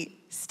to be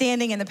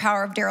standing in the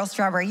power of Darryl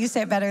Strawberry. You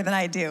say it better than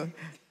I do.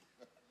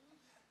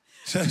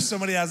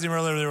 Somebody asked him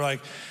earlier, they were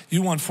like,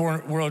 you won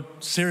 4 World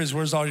Series,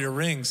 where's all your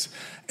rings?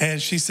 And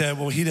she said,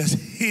 well, he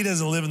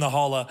doesn't live in the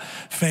Hall of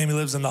Fame, he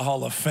lives in the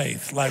Hall of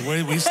Faith. Like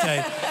where we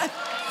stay,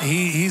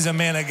 he's a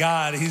man of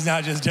God. He's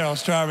not just Darryl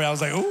Strawberry. I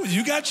was like, oh,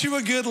 you got you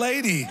a good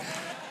lady.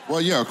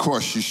 Well, yeah, of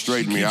course, she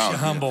straightened me out. She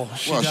keeps you humble.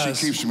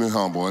 She keeps me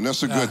humble, and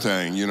that's a good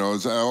thing. You know,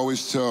 as I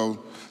always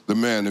tell the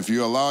men, if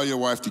you allow your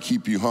wife to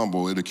keep you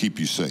humble, it'll keep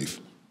you safe.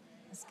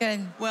 That's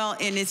good. Well,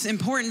 and it's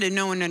important to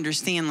know and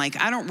understand, like,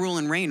 I don't rule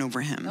and reign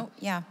over him. Oh,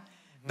 yeah.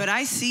 But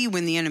I see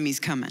when the enemy's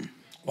coming.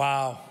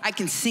 Wow. I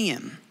can see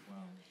him.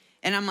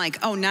 And I'm like,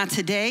 oh, not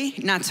today,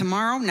 not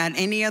tomorrow, not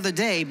any other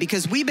day,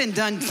 because we've been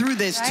done through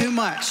this too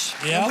much.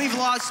 Yep. We've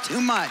lost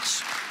too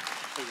much.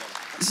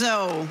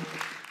 So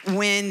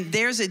when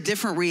there's a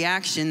different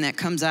reaction that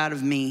comes out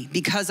of me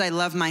because I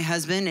love my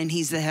husband and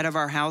he's the head of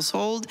our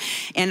household,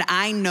 and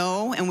I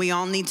know, and we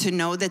all need to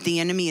know that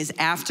the enemy is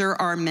after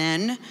our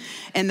men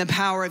and the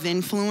power of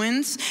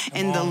influence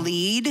and the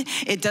lead,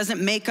 it doesn't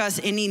make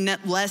us any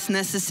less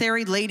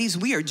necessary. Ladies,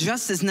 we are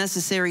just as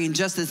necessary and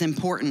just as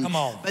important. Come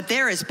on. But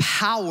there is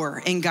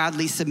power in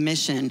godly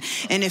submission.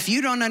 And if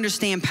you don't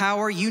understand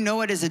power, you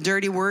know it is a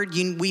dirty word.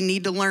 We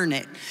need to learn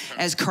it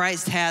as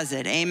Christ has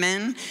it.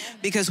 Amen?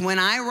 Because when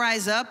I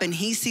rise up and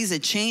he sees a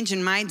change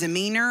in my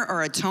demeanor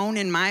or a tone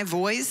in my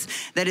voice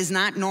that is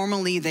not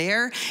normally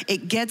there,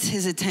 it gets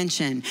his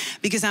attention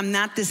because I'm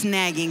not this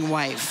nagging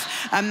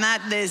wife. I'm not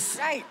this,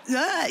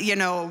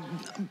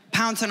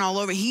 pouncing all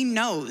over. He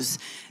knows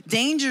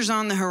danger's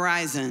on the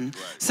horizon.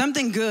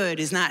 Something good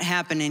is not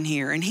happening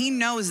here. And he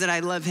knows that I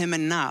love him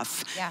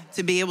enough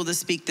to be able to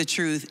speak the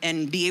truth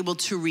and be able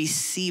to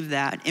receive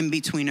that in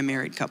between a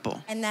married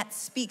couple. And that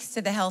speaks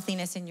to the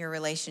healthiness in your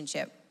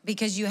relationship,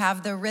 because you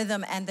have the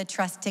rhythm and the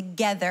trust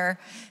together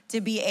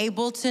to be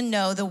able to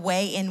know the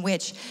way in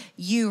which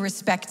you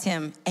respect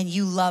him and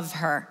you love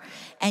her,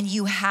 and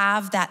you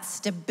have that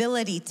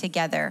stability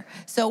together.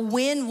 So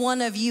when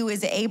one of you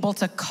is able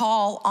to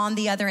call on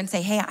the other and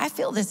say, hey, I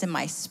feel this in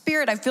my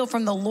spirit, I feel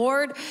from the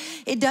Lord,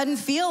 it doesn't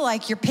feel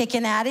like you're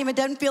picking at him, it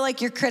doesn't feel like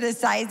you're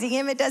criticizing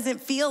him, it doesn't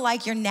feel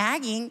like you're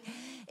nagging.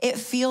 It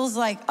feels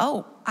like,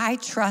 oh, I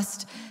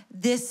trust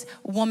this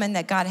woman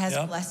that God has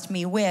blessed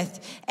me with.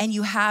 And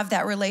you have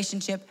that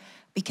relationship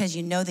because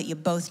you know that you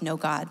both know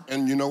God.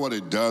 And you know what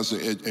it does?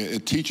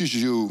 It teaches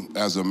you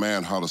as a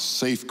man how to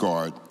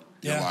safeguard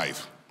your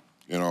life.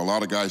 You know, a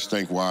lot of guys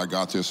think, well, I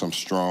got this, I'm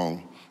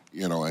strong,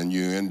 and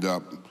you end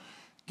up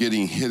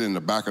getting hit in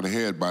the back of the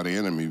head by the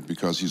enemy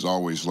because he's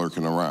always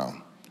lurking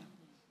around.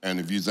 And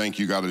if you think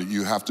you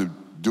have to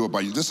do it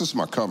by you, this is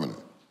my covenant.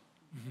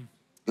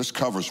 This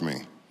covers me.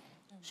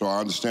 So I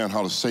understand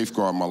how to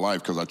safeguard my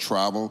life because I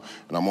travel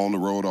and I'm on the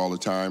road all the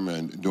time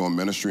and doing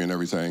ministry and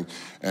everything.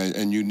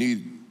 And you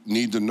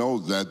need to know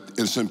that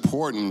it's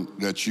important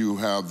that you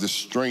have this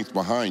strength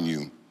behind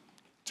you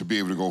to be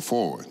able to go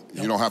forward.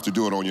 Yep. You don't have to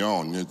do it on your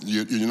own.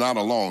 You're not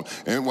alone.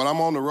 And when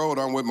I'm on the road,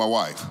 I'm with my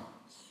wife.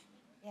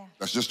 Yeah.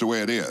 That's just the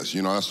way it is.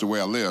 You know, that's the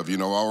way I live. You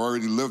know, I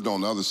already lived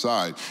on the other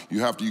side.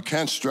 You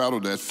can't straddle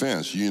that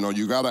fence. You know,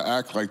 you got to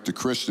act like the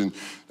Christian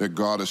that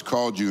God has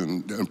called you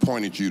and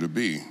pointed you to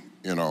be.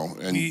 You know,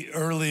 and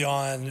early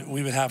on,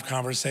 we would have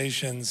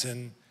conversations,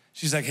 and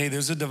she's like, hey,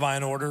 there's a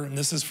divine order, and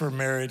this is for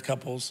married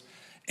couples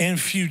and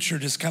future,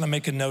 just kind of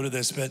make a note of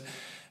this. But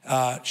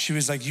she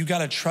was like, you got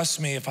to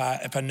trust me if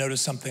I notice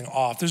something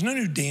off. There's no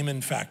new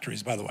demon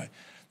factories, by the way.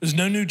 There's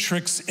no new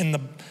tricks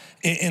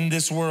in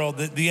this world.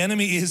 The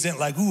enemy isn't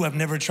like, ooh, I've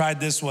never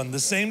tried this one. The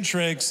same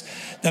tricks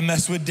that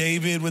mess with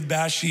David with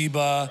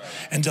Bathsheba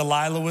and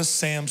Delilah with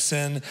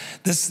Samson.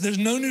 There's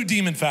no new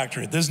demon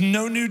factory. There's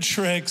no new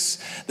tricks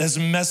that's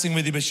messing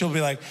with you. But she'll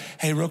be like,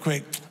 hey, real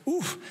quick,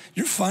 ooh,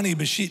 you're funny,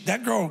 but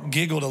that girl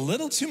giggled a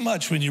little too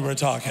much when you were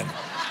talking.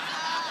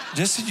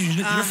 You're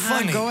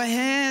funny. Go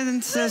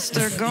ahead,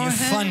 sister, go ahead.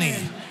 You're funny,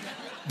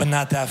 but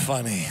not that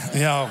funny. You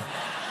know,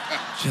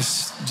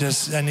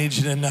 just I need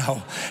you to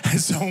know.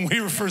 So when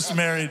we were first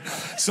married,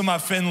 so my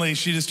Finley,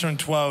 she just turned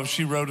 12.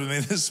 She rode with me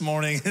this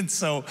morning. And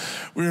so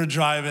we were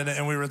driving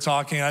and we were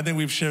talking. I think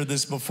we've shared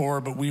this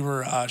before,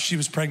 but she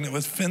was pregnant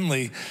with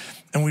Finley.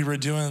 And we were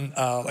doing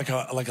like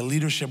a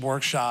leadership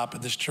workshop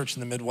at this church in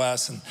the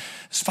Midwest, and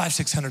there's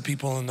 500-600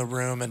 people in the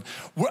room, and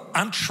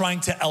I'm trying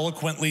to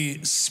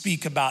eloquently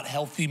speak about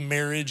healthy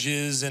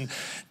marriages and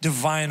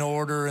divine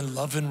order and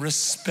love and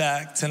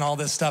respect and all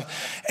this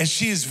stuff, and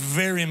she is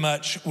very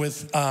much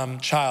with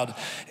child,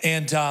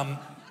 and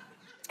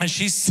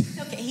she's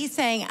okay. He's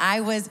saying I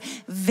was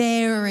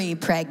very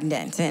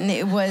pregnant, and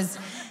it was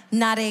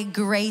not a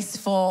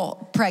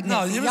graceful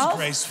pregnancy. No, it was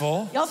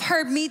graceful. Y'all have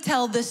heard me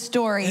tell this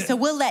story, so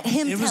we'll let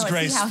him tell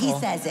it, see how he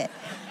says it.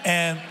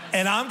 And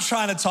I'm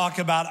trying to talk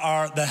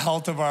about the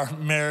health of our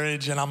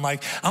marriage, and I'm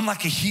like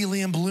a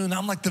helium balloon.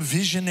 I'm like the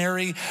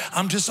visionary.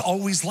 I'm just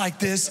always like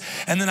this.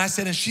 And then I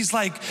said, and she's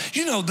like,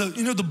 you know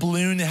the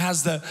balloon that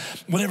has the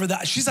whatever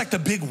that. She's like the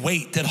big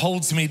weight that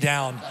holds me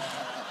down.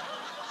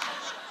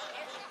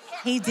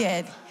 He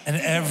did. And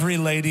every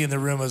lady in the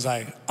room was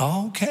like,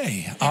 oh,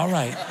 okay, all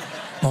right.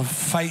 I'll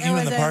fight you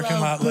in the parking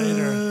lot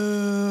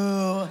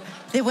later.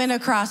 They went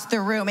across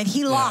the room, and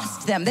he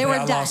lost them. They were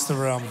done. I lost the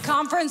room.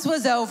 Conference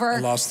was over. I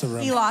lost the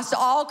room. He lost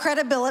all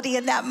credibility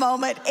in that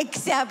moment,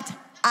 except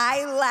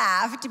I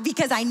laughed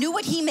because I knew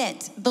what he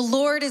meant. The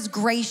Lord is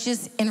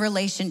gracious in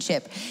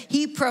relationship.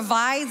 He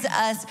provides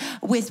us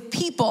with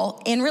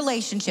people in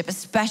relationship,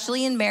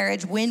 especially in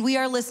marriage, when we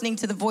are listening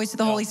to the voice of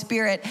the Holy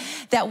Spirit,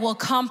 that will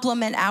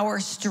complement our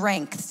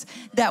strengths,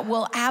 that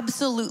will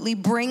absolutely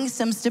bring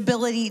some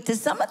stability to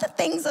some of the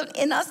things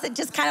in us that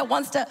just kind of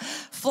wants to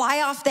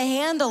fly off the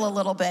handle a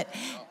little bit.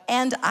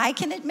 And I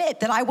can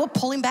admit that I will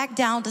pull him back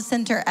down to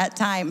center at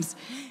times.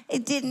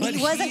 It didn't. But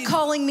he wasn't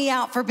calling me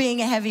out for being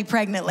a heavy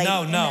pregnant lady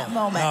in that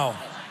moment.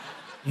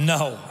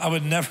 No, I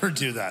would never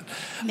do that.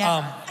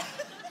 Never.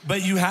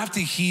 But you have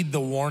to heed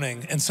the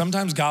warning. And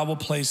sometimes God will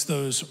place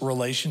those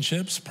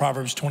relationships,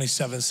 Proverbs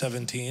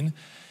 27:17.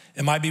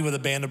 It might be with a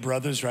band of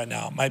brothers right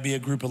now. It might be a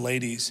group of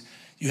ladies.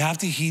 You have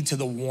to heed to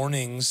the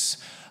warnings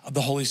of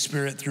the Holy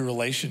Spirit through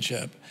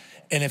relationship.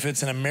 And if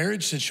it's in a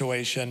marriage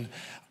situation,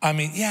 I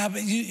mean, yeah,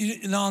 but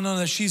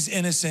no, she's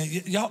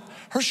innocent. Y'all,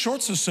 her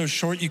shorts are so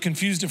short, you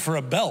confused it for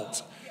a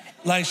belt.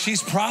 Like,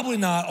 she's probably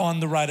not on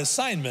the right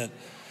assignment.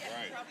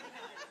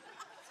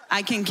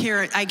 I can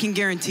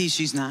guarantee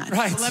she's not.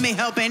 Right. Let me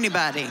help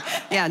anybody.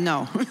 Yeah,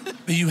 no.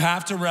 But you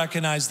have to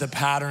recognize the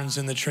patterns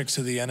and the tricks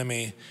of the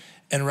enemy,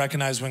 and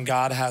recognize when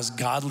God has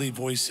godly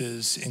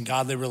voices and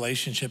godly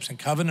relationships and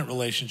covenant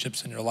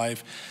relationships in your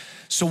life.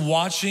 So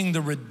watching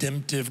the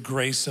redemptive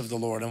grace of the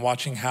Lord and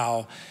watching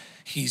how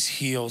he's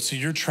healed. So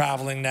you're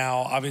traveling now.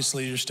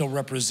 Obviously, you're still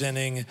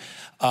representing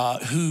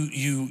who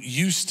you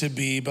used to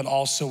be, but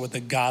also with a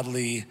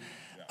godly,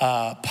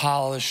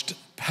 polished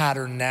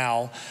pattern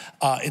now.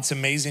 It's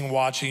amazing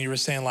watching. You were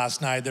saying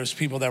last night, there's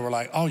people that were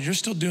like, oh, you're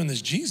still doing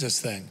this Jesus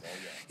thing.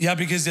 Yeah,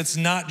 because it's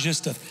not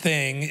just a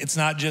thing. It's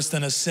not just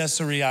an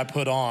accessory I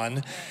put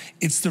on.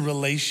 It's the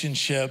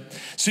relationship.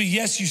 So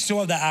yes, you still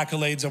have the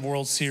accolades of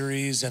World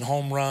Series and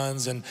home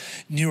runs and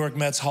New York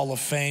Mets Hall of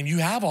Fame. You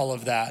have all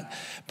of that.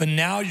 But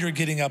now you're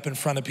getting up in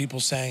front of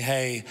people saying,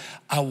 hey,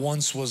 I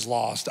once was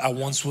lost. I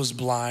once was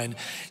blind.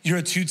 You're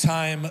a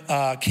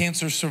 2-time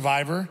cancer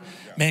survivor.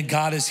 Man,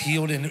 God has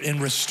healed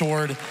and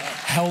restored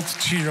health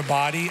to your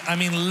body. I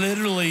mean,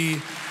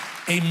 literally,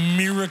 a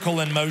miracle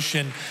in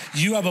motion.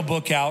 You have a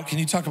book out. Can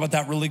you talk about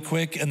that really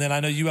quick? And then I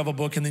know you have a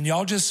book, and then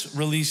y'all just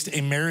released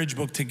a marriage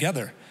book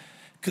together.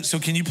 So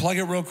can you plug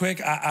it real quick?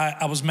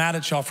 I was mad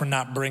at y'all for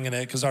not bringing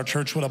it because our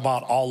church would have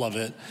bought all of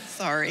it.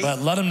 Sorry. But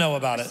let them know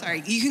about it.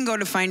 Sorry. You can go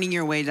to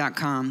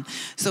findingyourway.com.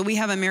 So we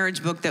have a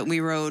marriage book that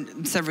we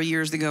wrote several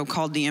years ago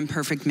called The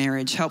Imperfect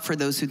Marriage, Help for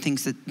Those Who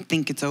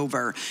Think It's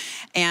Over.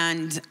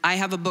 And I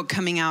have a book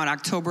coming out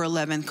October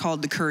 11th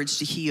called The Courage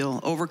to Heal,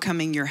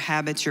 Overcoming Your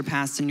Habits, Your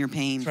Past, and Your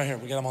Pain. It's right here.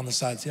 We got them on the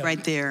sides. Yeah.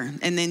 Right there.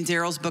 And then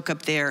Darryl's book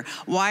up there.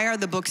 Why are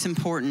the books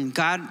important?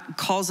 God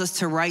calls us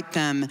to write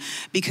them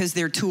because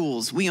they're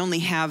tools. We only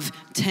have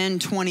 10,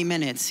 20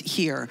 minutes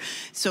here.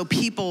 So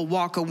people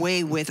walk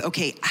away with,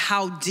 okay,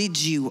 how did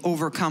you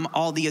overcome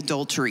all the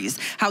adulteries?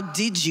 How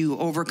did you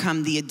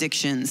overcome the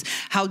addictions?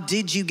 How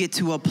did you get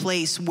to a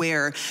place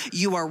where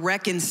you are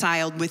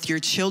reconciled with your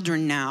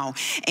children now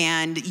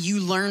and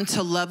you learn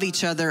to love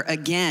each other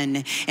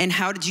again? And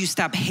how did you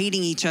stop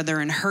hating each other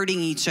and hurting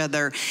each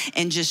other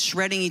and just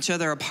shredding each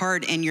other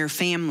apart in your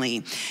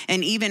family?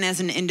 And even as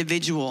an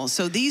individual.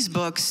 So these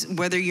books,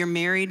 whether you're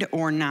married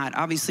or not,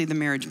 obviously the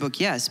marriage book,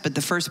 yes, but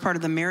the first part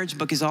of the marriage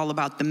book is all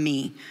about the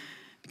me,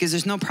 because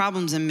there's no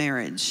problems in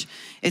marriage.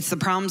 It's the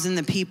problems in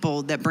the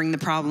people that bring the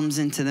problems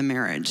into the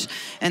marriage.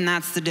 And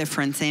that's the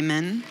difference,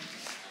 amen?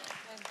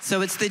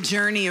 So it's the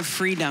journey of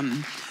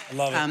freedom. I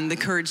love it. The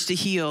Courage to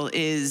Heal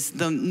is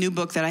the new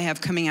book that I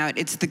have coming out.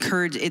 It's the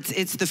courage,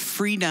 it's the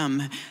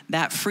freedom,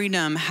 that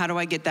freedom. How do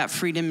I get that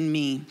freedom in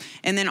me?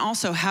 And then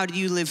also, how do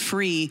you live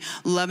free,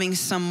 loving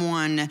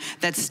someone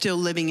that's still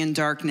living in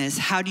darkness?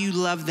 How do you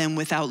love them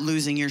without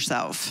losing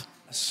yourself?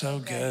 So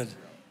good.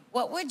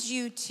 What would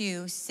you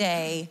two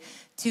say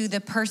to the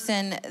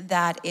person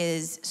that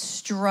is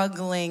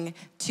struggling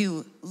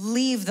to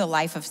leave the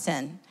life of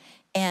sin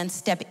and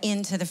step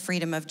into the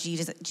freedom of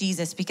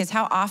Jesus? Because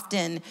how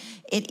often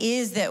it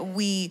is that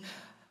we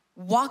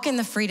walk in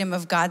the freedom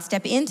of God,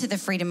 step into the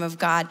freedom of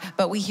God,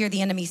 but we hear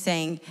the enemy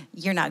saying,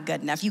 you're not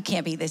good enough. You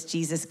can't be this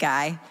Jesus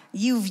guy.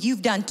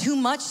 You've done too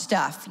much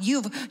stuff.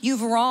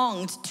 You've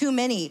wronged too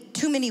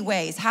many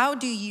ways. How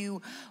do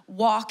you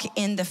walk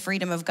in the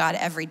freedom of God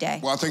every day?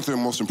 Well, I think the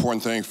most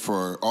important thing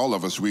for all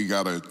of us, we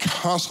got to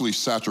constantly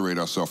saturate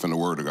ourselves in the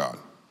Word of God,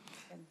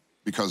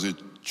 because it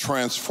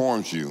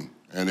transforms you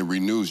and it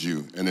renews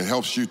you and it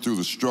helps you through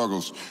the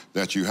struggles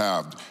that you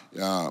have.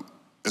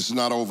 It's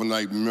not an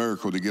overnight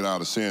miracle to get out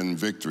of sin and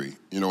victory.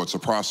 You know, it's a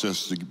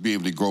process to be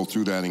able to go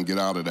through that and get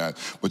out of that.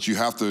 But you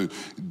have to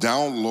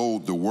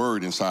download the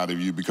Word inside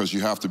of you, because you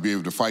have to be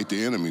able to fight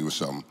the enemy with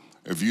something.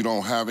 If you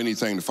don't have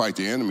anything to fight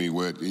the enemy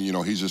with, you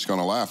know, he's just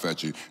going to laugh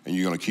at you and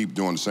you're going to keep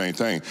doing the same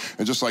thing.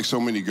 And just like so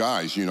many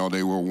guys, you know,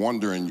 they were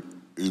wondering,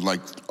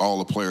 like all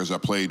the players I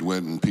played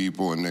with and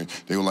people, and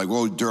they were like,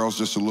 well, Darryl's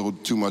just a little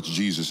too much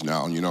Jesus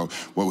now, you know,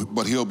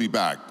 but he'll be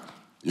back.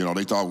 You know,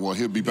 they thought, well,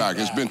 he'll be back.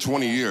 It's been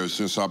 20 years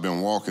since I've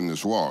been walking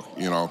this walk,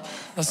 you know.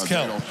 Let's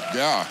go.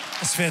 Yeah.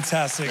 That's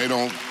fantastic.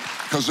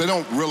 Because they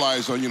don't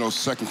realize, you know,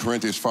 2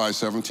 Corinthians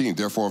 5:17,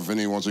 therefore, if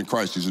anyone's in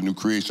Christ, he's a new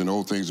creation.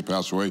 Old things have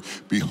passed away.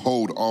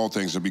 Behold, all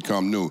things have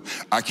become new.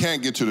 I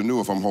can't get to the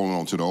new if I'm holding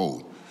on to the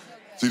old.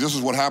 See, this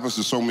is what happens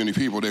to so many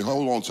people. They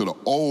hold on to the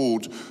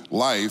old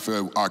life.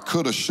 I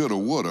coulda, shoulda,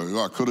 woulda.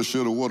 I coulda,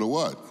 shoulda, woulda,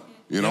 what?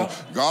 You know,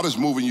 God is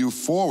moving you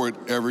forward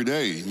every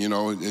day, you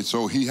know, and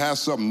so he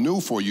has something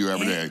new for you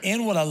every day.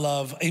 And what I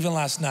love, even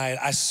last night,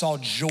 I saw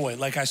joy.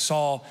 Like I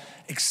saw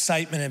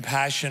excitement and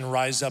passion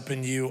rise up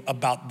in you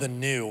about the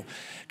new.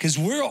 Because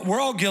we're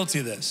all guilty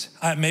of this.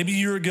 Maybe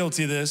you're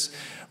guilty of this,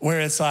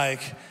 where it's like,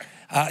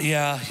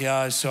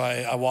 so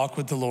I walk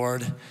with the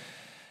Lord,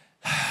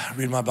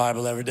 read my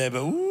Bible every day,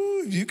 but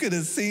you could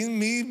have seen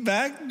me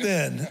back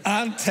then.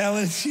 I'm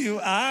telling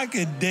you, I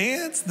could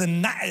dance the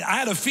night. I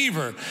had a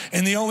fever,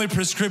 and the only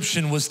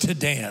prescription was to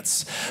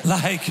dance.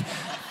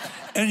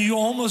 And you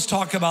almost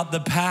talk about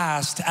the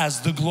past as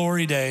the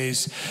glory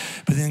days,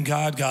 but then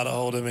God got a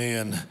hold of me,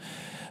 and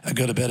I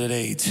go to bed at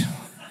 8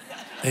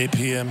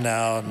 p.m.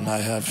 now, and I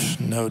have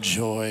no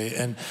joy.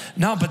 And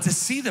no, but to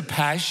see the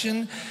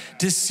passion,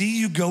 to see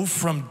you go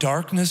from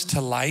darkness to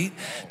light,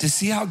 to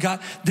see how God,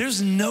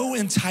 there's no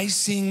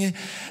enticing,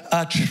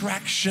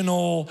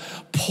 attractional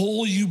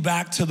pull you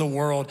back to the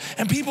world.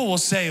 And people will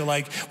say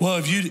like, well,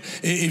 if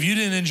you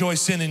didn't enjoy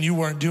sin and you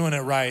weren't doing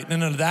it right.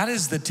 No, that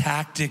is the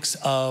tactics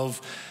of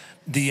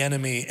the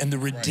enemy. And the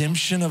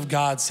redemption of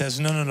God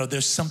says, no,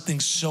 there's something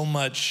so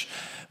much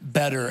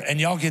better, and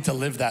y'all get to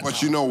live that.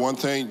 But you know one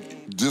thing,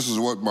 this is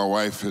what my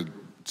wife had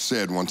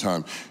said one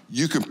time.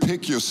 You can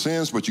pick your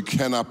sins, but you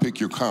cannot pick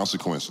your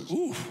consequences.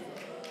 Ooh.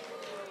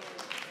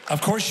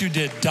 Of course you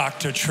did,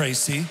 Dr.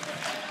 Tracy.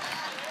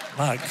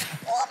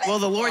 Well,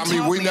 the Lord taught me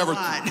a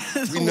lot.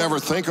 We never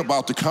think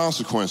about the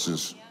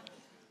consequences.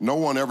 No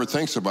one ever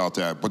thinks about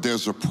that, but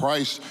there's a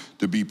price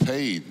to be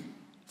paid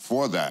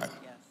for that.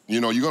 You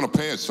know, you're going to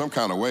pay it some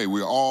kind of way.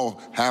 We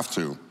all have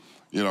to.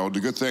 You know, the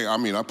good thing,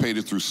 I paid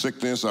it through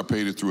sickness. I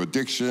paid it through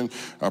addiction.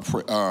 I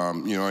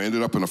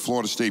ended up in a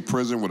Florida State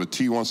prison with a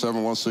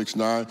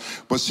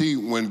T-17169. But see,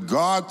 when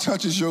God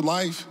touches your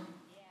life,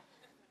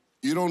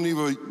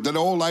 that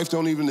old life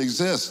don't even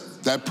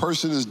exist. That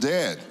person is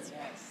dead.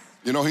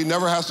 You know, he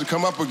never has to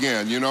come up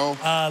again, you know?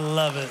 I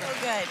love it. So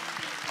good.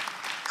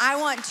 I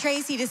want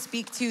Tracy to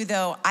speak to,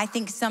 though, I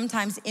think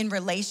sometimes in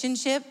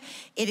relationship,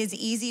 it is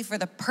easy for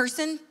the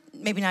person,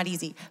 maybe not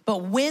easy,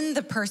 but when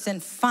the person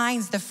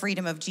finds the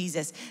freedom of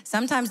Jesus,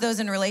 sometimes those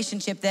in a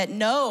relationship that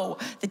know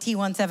the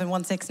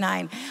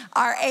T17169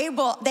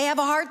 they have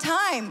a hard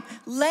time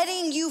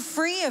letting you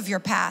free of your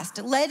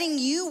past, letting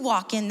you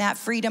walk in that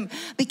freedom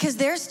because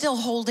they're still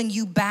holding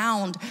you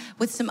bound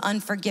with some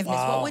unforgiveness.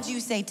 Wow. What would you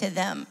say to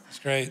them? That's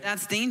great.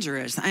 That's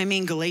dangerous. I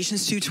mean,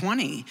 Galatians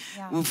 2:20.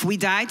 Yeah. If we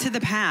die to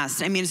the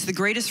past, I mean, it's the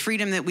greatest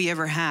freedom that we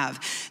ever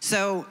have.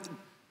 So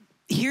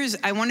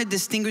I want to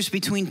distinguish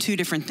between two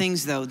different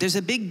things, though. There's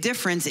a big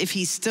difference if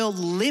he's still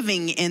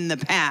living in the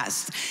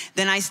past.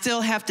 Then I still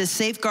have to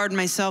safeguard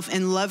myself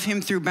and love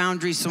him through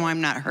boundaries so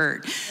I'm not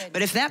hurt.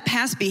 But if that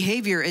past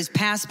behavior is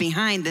passed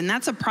behind, then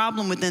that's a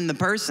problem within the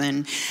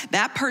person.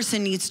 That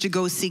person needs to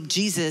go seek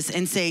Jesus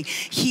and say,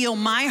 heal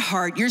my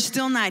heart. You're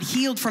still not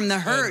healed from the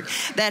hurt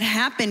that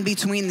happened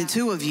between the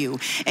two of you.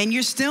 And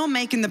you're still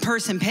making the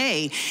person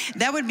pay.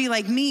 That would be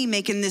like me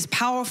making this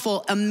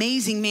powerful,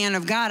 amazing man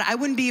of God. I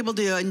wouldn't be able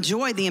to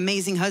enjoy the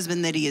amazing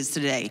husband that he is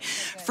today.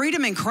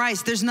 Freedom in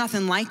Christ, there's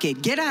nothing like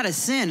it. Get out of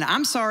sin.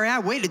 I'm sorry I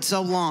waited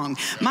so long.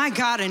 My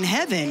God in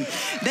heaven,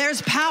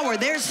 there's power,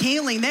 there's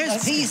healing,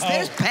 there's peace,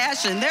 there's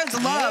passion, there's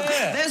love,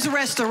 there's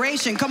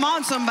restoration. Come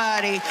on,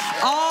 somebody.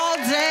 All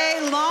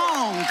day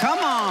long. Come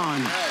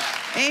on.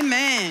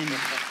 Amen.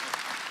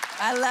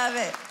 I love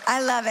it. I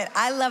love it.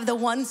 I love the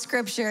one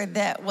scripture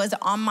that was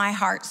on my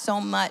heart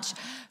so much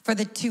for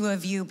the two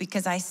of you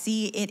because I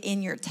see it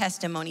in your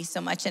testimony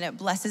so much and it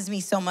blesses me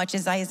so much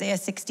is Isaiah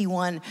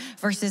 61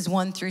 verses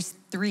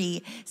 1-3.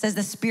 It says,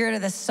 the Spirit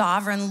of the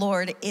sovereign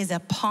Lord is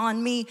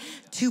upon me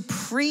to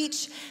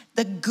preach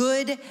the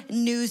good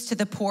news to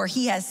the poor.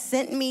 He has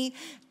sent me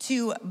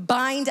to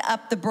bind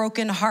up the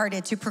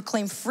brokenhearted, to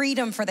proclaim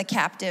freedom for the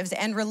captives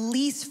and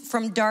release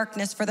from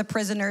darkness for the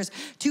prisoners,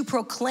 to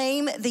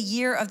proclaim the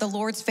year of the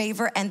Lord's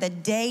favor and the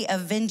day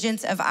of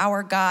vengeance of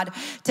our God,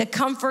 to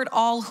comfort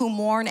all who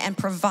mourn and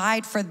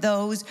provide for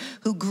those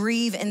who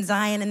grieve in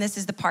Zion. And this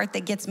is the part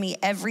that gets me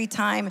every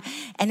time.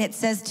 And it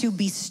says to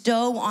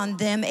bestow on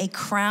them a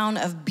crown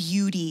of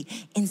beauty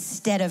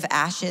instead of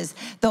ashes,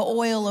 the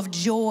oil of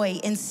joy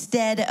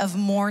instead of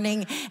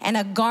mourning, and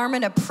a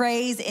garment of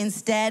praise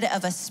instead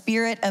of a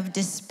spirit of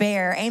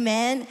despair.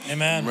 Amen.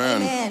 Amen.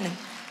 Amen.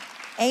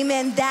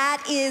 Amen.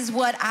 That is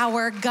what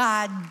our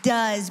God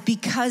does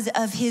because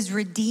of his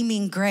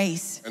redeeming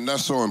grace. And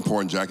that's so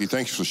important, Jackie.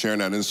 Thanks for sharing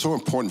that. And it's so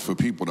important for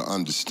people to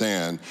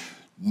understand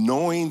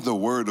knowing the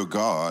word of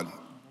God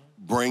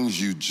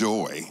brings you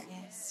joy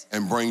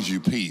and brings you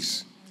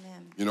peace.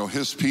 Amen. You know,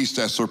 his peace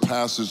that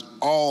surpasses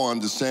all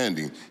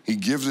understanding. He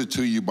gives it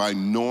to you by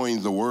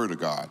knowing the word of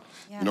God.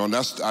 You know, and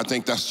I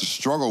think that's the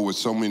struggle with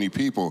so many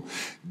people.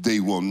 They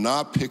will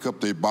not pick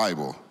up their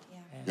Bible.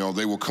 You know,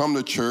 they will come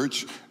to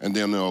church and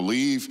then they'll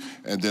leave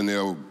and then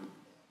they'll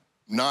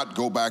not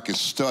go back and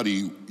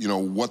study, you know,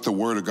 what the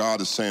word of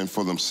God is saying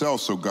for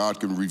themselves so God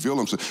can reveal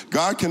himself.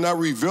 God cannot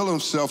reveal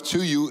himself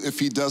to you if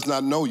he does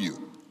not know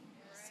you.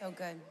 So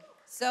good.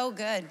 So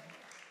good.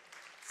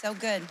 So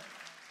good.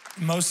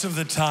 Most of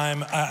the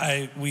time,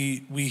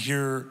 we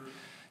hear,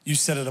 you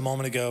said it a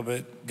moment ago,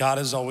 but God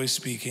is always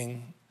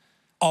speaking,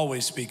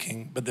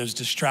 but there's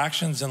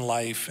distractions in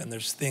life and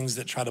there's things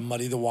that try to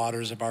muddy the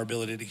waters of our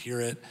ability to hear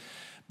it.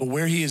 But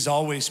where he is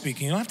always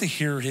speaking, you don't have to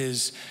hear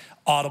his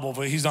audible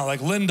voice. He's not like,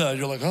 Linda,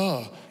 you're like,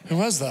 oh, who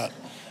was that?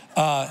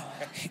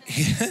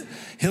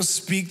 He'll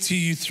speak to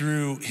you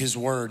through his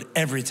word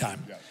every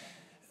time.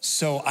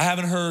 So I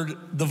haven't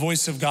heard the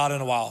voice of God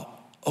in a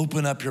while.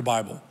 Open up your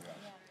Bible.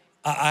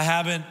 I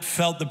haven't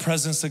felt the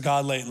presence of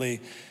God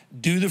lately.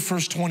 Do the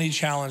first 20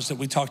 challenge that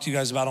we talk to you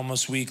guys about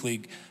almost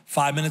weekly.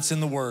 5 minutes in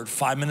the word,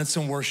 5 minutes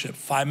in worship,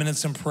 5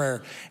 minutes in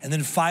prayer, and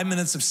then 5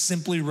 minutes of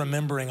simply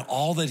remembering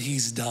all that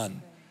he's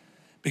done.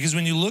 Because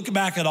when you look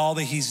back at all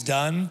that he's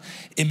done,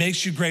 it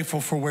makes you grateful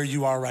for where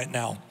you are right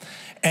now.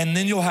 And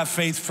then you'll have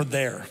faith for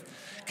there.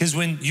 Because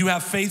when you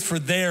have faith for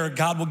there,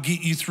 God will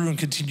get you through and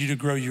continue to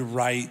grow you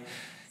right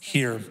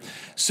here.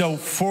 So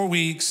 4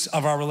 weeks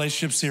of our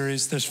relationship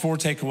series, there's 4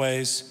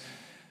 takeaways.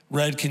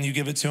 Red, can you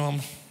give it to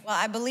him? Well,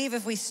 I believe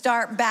if we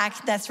start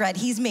back, that's Red.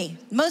 He's me.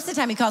 Most of the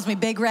time he calls me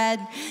Big Red.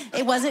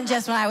 It wasn't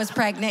just when I was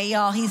pregnant,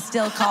 y'all. He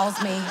still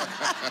calls me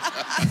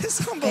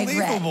It's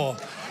unbelievable.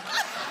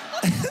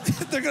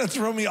 They're gonna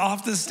throw me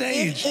off the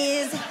stage. It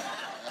is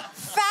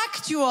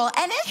factual,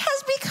 and it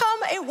has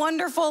become a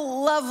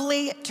wonderful,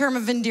 lovely term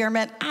of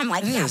endearment. I'm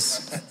like,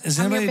 yes. Is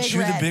anybody chew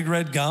the Big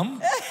Red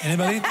gum?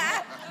 Anybody?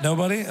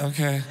 Nobody?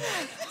 Okay.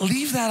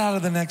 Leave that out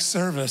of the next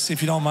service,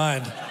 if you don't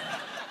mind.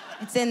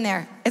 It's in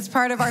there. It's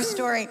part of our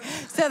story.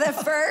 So the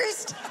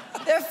first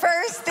The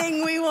first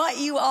thing we want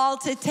you all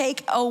to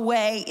take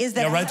away is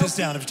that write this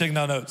down if you're taking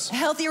down notes.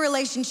 Healthy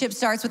relationship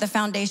starts with a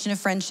foundation of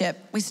friendship.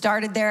 We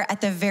started there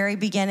at the very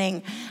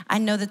beginning. I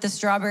know that the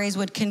Strawberries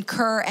would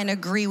concur and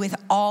agree with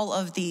all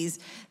of these.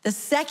 The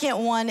second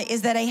one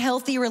is that a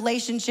healthy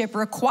relationship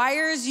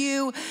requires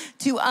you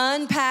to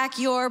unpack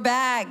your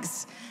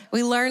bags.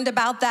 We learned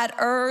about that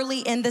early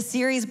in the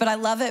series, but I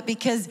love it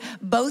because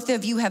both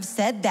of you have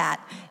said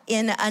that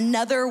in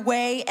another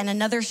way and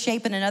another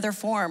shape and another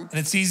form. And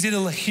it's easy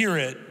to hear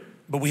it,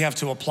 but we have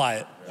to apply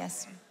it.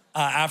 Yes.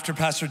 After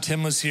Pastor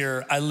Tim was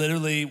here, I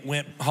literally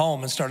went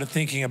home and started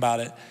thinking about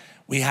it.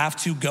 We have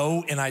to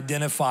go and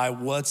identify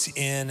what's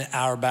in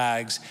our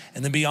bags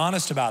and then be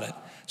honest about it.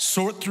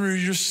 Sort through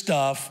your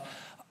stuff,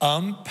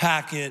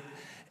 unpack it,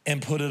 and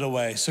put it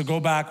away. So go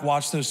back,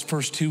 watch those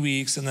first 2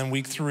 weeks, and then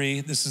week 3,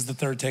 this is the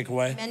third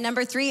takeaway. And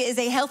number 3 is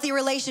a healthy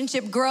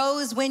relationship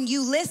grows when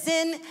you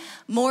listen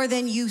more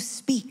than you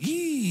speak.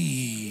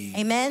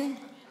 Amen.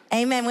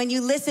 Amen. When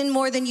you listen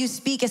more than you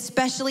speak,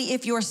 especially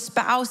if your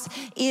spouse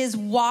is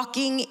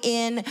walking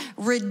in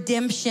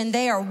redemption,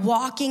 they are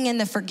walking in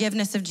the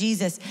forgiveness of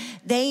Jesus.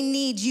 They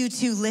need you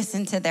to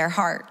listen to their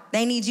heart.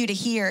 They need you to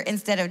hear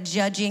instead of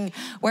judging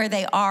where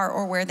they are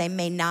or where they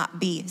may not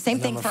be. Same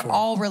thing for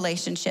all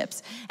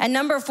relationships. And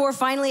number 4,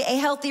 finally, a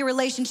healthy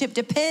relationship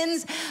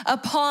depends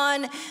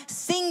upon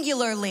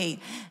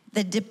singularly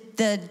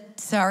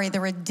the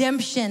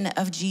redemption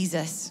of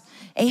Jesus.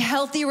 A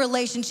healthy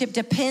relationship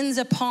depends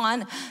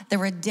upon the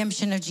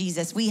redemption of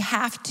Jesus. We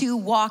have to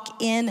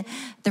walk in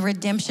the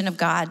redemption of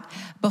God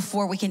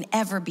before we can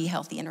ever be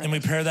healthy in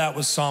relationship. And we pair that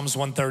with Psalms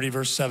 130,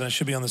 verse 7. It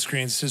should be on the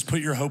screen. It says,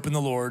 put your hope in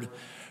the Lord,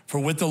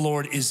 for with the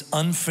Lord is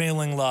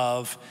unfailing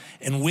love,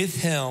 and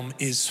with him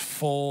is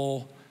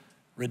full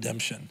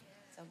redemption.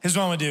 Here's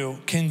what I'm gonna do.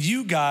 Can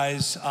you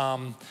guys,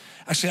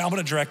 actually, I'm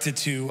gonna direct it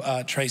to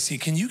Tracy.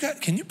 Can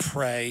you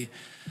pray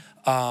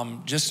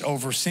just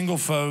over single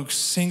folks,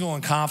 single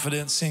and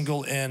confident,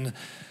 single and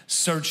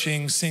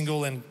searching,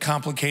 single and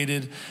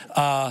complicated,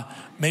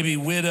 maybe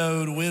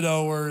widowed,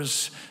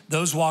 widowers,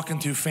 those walking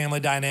through family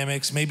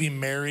dynamics, maybe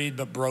married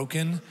but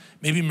broken,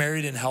 maybe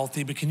married and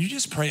healthy, but can you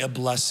just pray a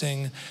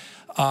blessing?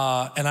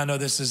 And I know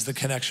this is the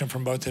connection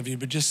from both of you,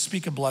 but just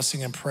speak a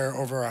blessing and prayer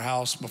over our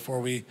house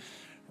before we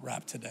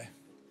wrap today.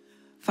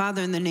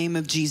 Father, in the name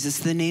of Jesus,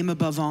 the name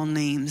above all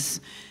names,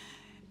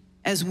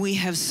 as we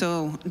have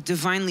so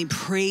divinely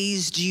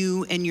praised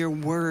you and your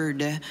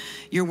word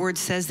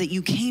says that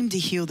you came to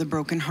heal the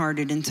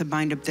brokenhearted and to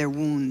bind up their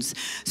wounds.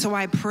 So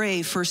I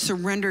pray for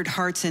surrendered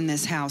hearts in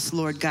this house,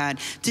 Lord God,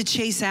 to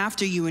chase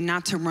after you and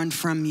not to run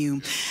from you.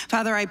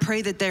 Father, I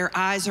pray that their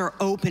eyes are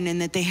open and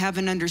that they have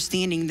an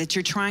understanding that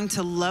you're trying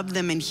to love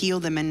them and heal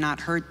them and not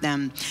hurt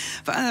them.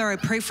 Father, I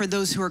pray for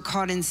those who are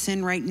caught in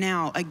sin right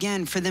now,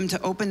 again, for them to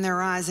open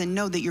their eyes and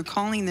know that you're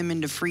calling them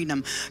into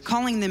freedom,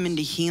 calling them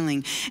into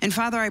healing. And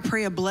Father, I pray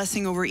a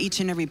blessing over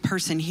each and every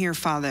person here,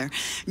 Father,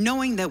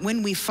 knowing that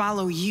when we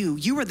follow you,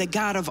 you are the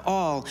God of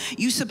all.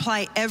 You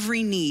supply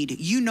every need.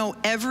 You know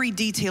every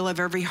detail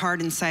of every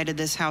heart inside of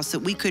this house that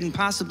we couldn't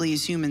possibly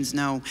as humans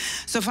know.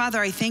 So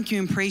Father, I thank you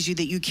and praise you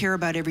that you care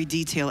about every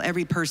detail,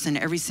 every person,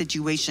 every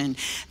situation,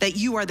 that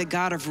you are the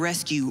God of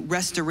rescue,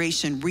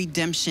 restoration,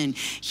 redemption,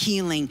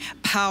 healing,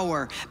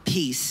 power,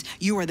 peace.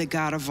 You are the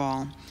God of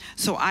all.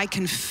 So I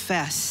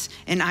confess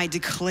and I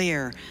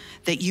declare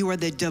that you are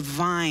the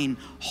divine,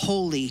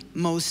 holy,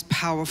 most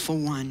powerful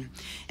one.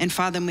 And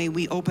Father, may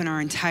we open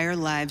our entire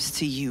lives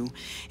to you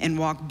and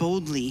walk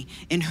boldly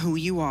in who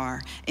you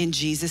are. In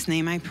Jesus'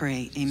 name I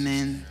pray,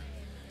 amen.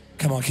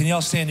 Come on, can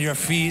y'all stand to your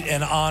feet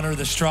and honor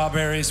the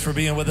Strawberries for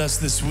being with us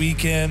this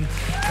weekend?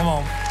 Come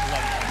on.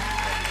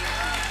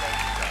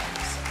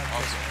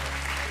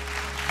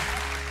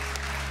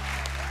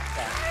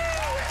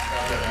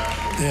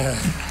 Yeah.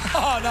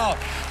 Oh, no.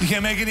 You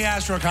can't make any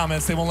Astro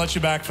comments. They won't let you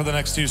back for the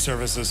next 2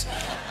 services.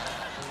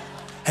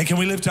 Hey, can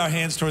we lift our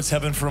hands towards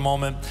heaven for a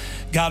moment?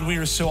 God, we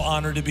are so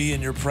honored to be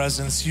in your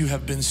presence. You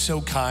have been so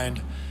kind.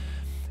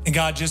 And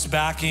God, just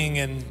backing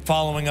and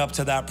following up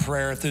to that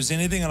prayer, if there's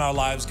anything in our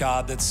lives,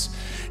 God, that's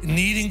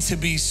needing to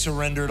be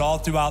surrendered all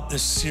throughout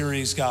this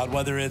series, God,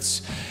 whether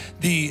it's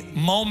the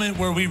moment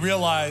where we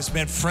realize,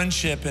 man,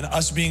 friendship and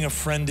us being a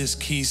friend is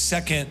key.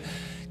 Second,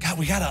 God,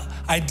 we gotta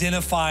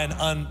identify and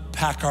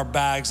unpack our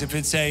bags. If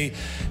it's a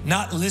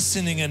not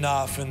listening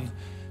enough and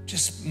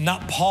just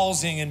not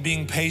pausing and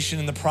being patient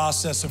in the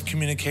process of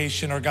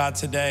communication, or God,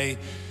 today,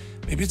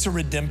 maybe it's a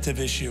redemptive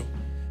issue.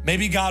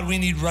 Maybe, God, we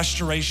need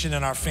restoration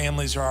in our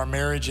families or our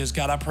marriages.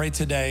 God, I pray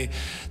today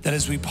that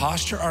as we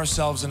posture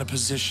ourselves in a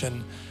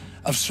position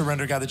of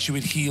surrender, God, that you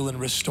would heal and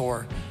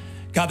restore.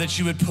 God, that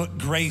you would put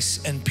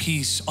grace and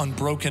peace on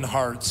broken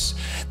hearts,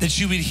 that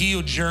you would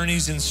heal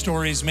journeys and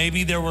stories.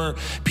 Maybe there were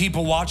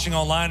people watching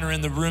online or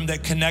in the room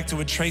that connected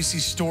with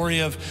Tracy's story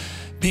of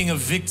being a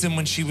victim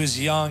when she was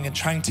young and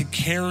trying to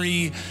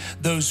carry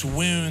those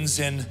wounds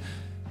and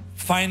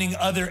finding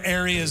other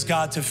areas,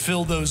 God, to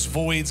fill those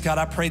voids. God,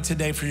 I pray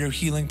today for your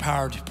healing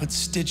power to put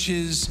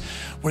stitches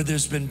where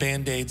there's been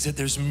Band-Aids, that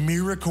there's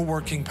miracle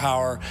working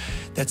power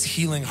that's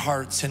healing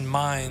hearts and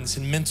minds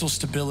and mental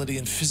stability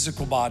and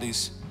physical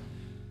bodies.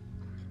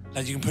 Now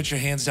you can put your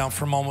hands down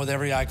for a moment with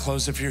every eye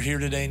closed. If you're here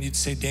today and you'd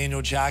say,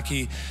 Daniel,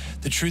 Jackie,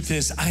 the truth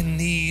is I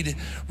need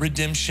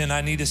redemption.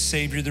 I need a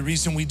savior. The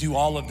reason we do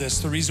all of this,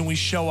 the reason we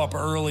show up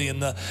early and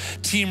the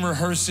team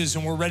rehearses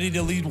and we're ready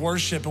to lead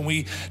worship and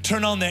we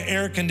turn on the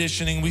air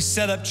conditioning, we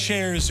set up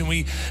chairs and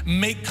we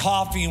make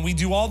coffee and we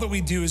do all that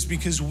we do is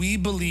because we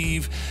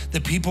believe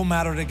that people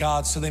matter to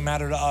God, so they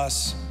matter to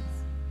us.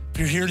 If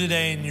you're here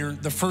today and you're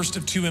the first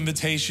of two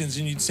invitations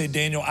and you'd say,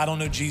 Daniel, I don't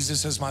know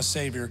Jesus as my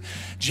Savior.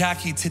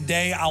 Jackie,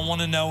 today I want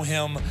to know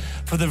him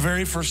for the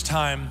very first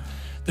time.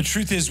 The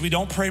truth is we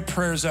don't pray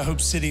prayers at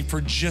Hope City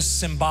for just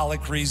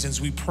symbolic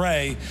reasons. We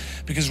pray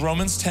because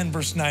Romans 10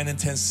 verse 9 and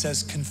 10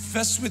 says,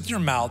 confess with your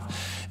mouth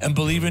and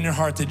believe in your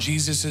heart that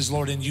Jesus is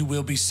Lord and you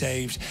will be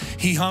saved.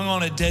 He hung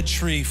on a dead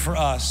tree for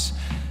us,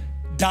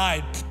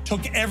 died,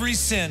 took every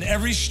sin,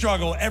 every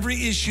struggle,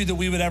 every issue that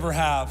we would ever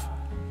have.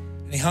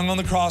 And he hung on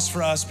the cross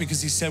for us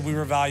because he said we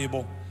were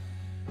valuable.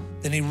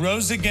 Then he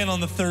rose again on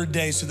the third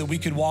day so that we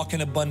could walk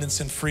in abundance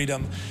and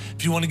freedom.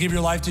 If you want to give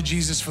your life to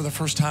Jesus for the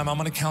first time, I'm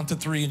going to count to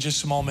 3 in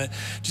just a moment.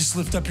 Just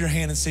lift up your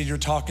hand and say, you're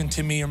talking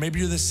to me. Or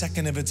maybe you're the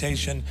second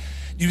invitation.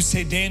 You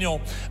say,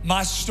 Daniel,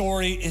 my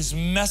story is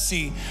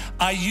messy.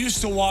 I used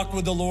to walk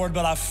with the Lord,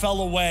 but I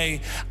fell away.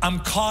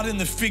 I'm caught in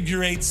the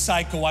figure 8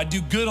 cycle. I do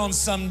good on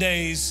some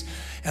days,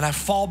 and I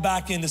fall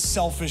back into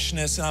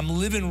selfishness, and I'm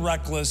living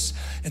reckless.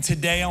 And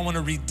today I want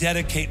to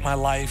rededicate my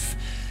life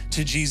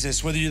to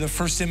Jesus. Whether you're the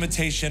first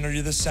invitation or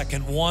you're the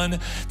second. 1,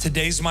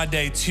 today's my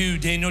day. 2,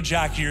 Daniel,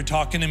 Jackie, you're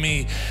talking to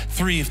me.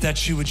 3, if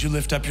that's you, would you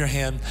lift up your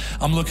hand?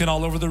 I'm looking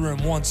all over the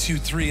room. 1, 2,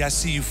 3, I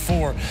see you.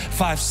 4,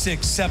 5,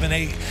 6, 7,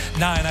 8,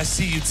 9, I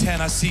see you. 10,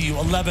 I see you.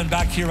 11,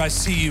 back here, I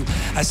see you.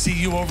 I see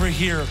you over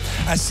here.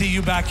 I see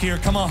you back here.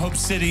 Come on, Hope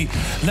City.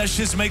 Let's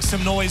just make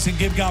some noise and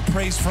give God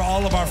praise for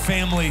all of our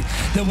family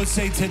that would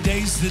say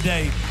today's the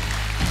day.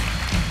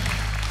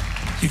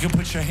 You can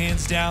put your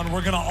hands down.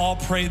 We're gonna all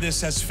pray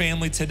this as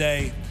family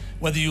today,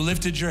 whether you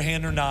lifted your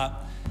hand or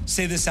not.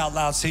 Say this out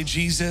loud. Say,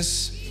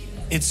 Jesus,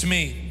 it's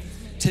me.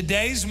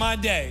 Today's my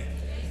day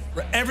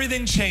where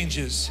everything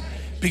changes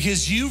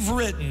because you've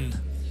written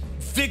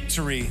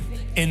victory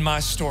in my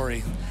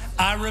story.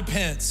 I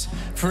repent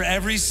for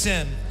every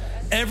sin,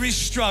 every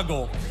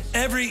struggle,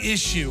 every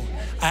issue.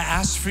 I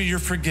ask for your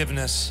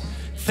forgiveness.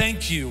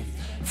 Thank you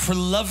for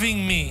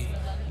loving me,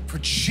 for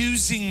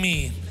choosing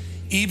me,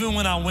 even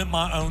when I went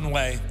my own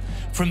way.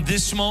 From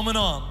this moment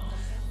on,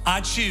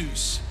 I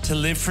choose to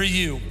live for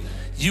you.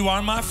 You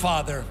are my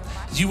Father.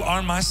 You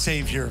are my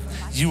Savior.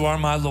 You are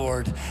my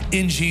Lord.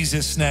 In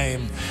Jesus'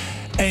 name,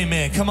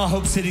 amen. Come on,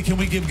 Hope City, can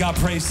we give God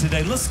praise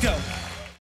today? Let's go.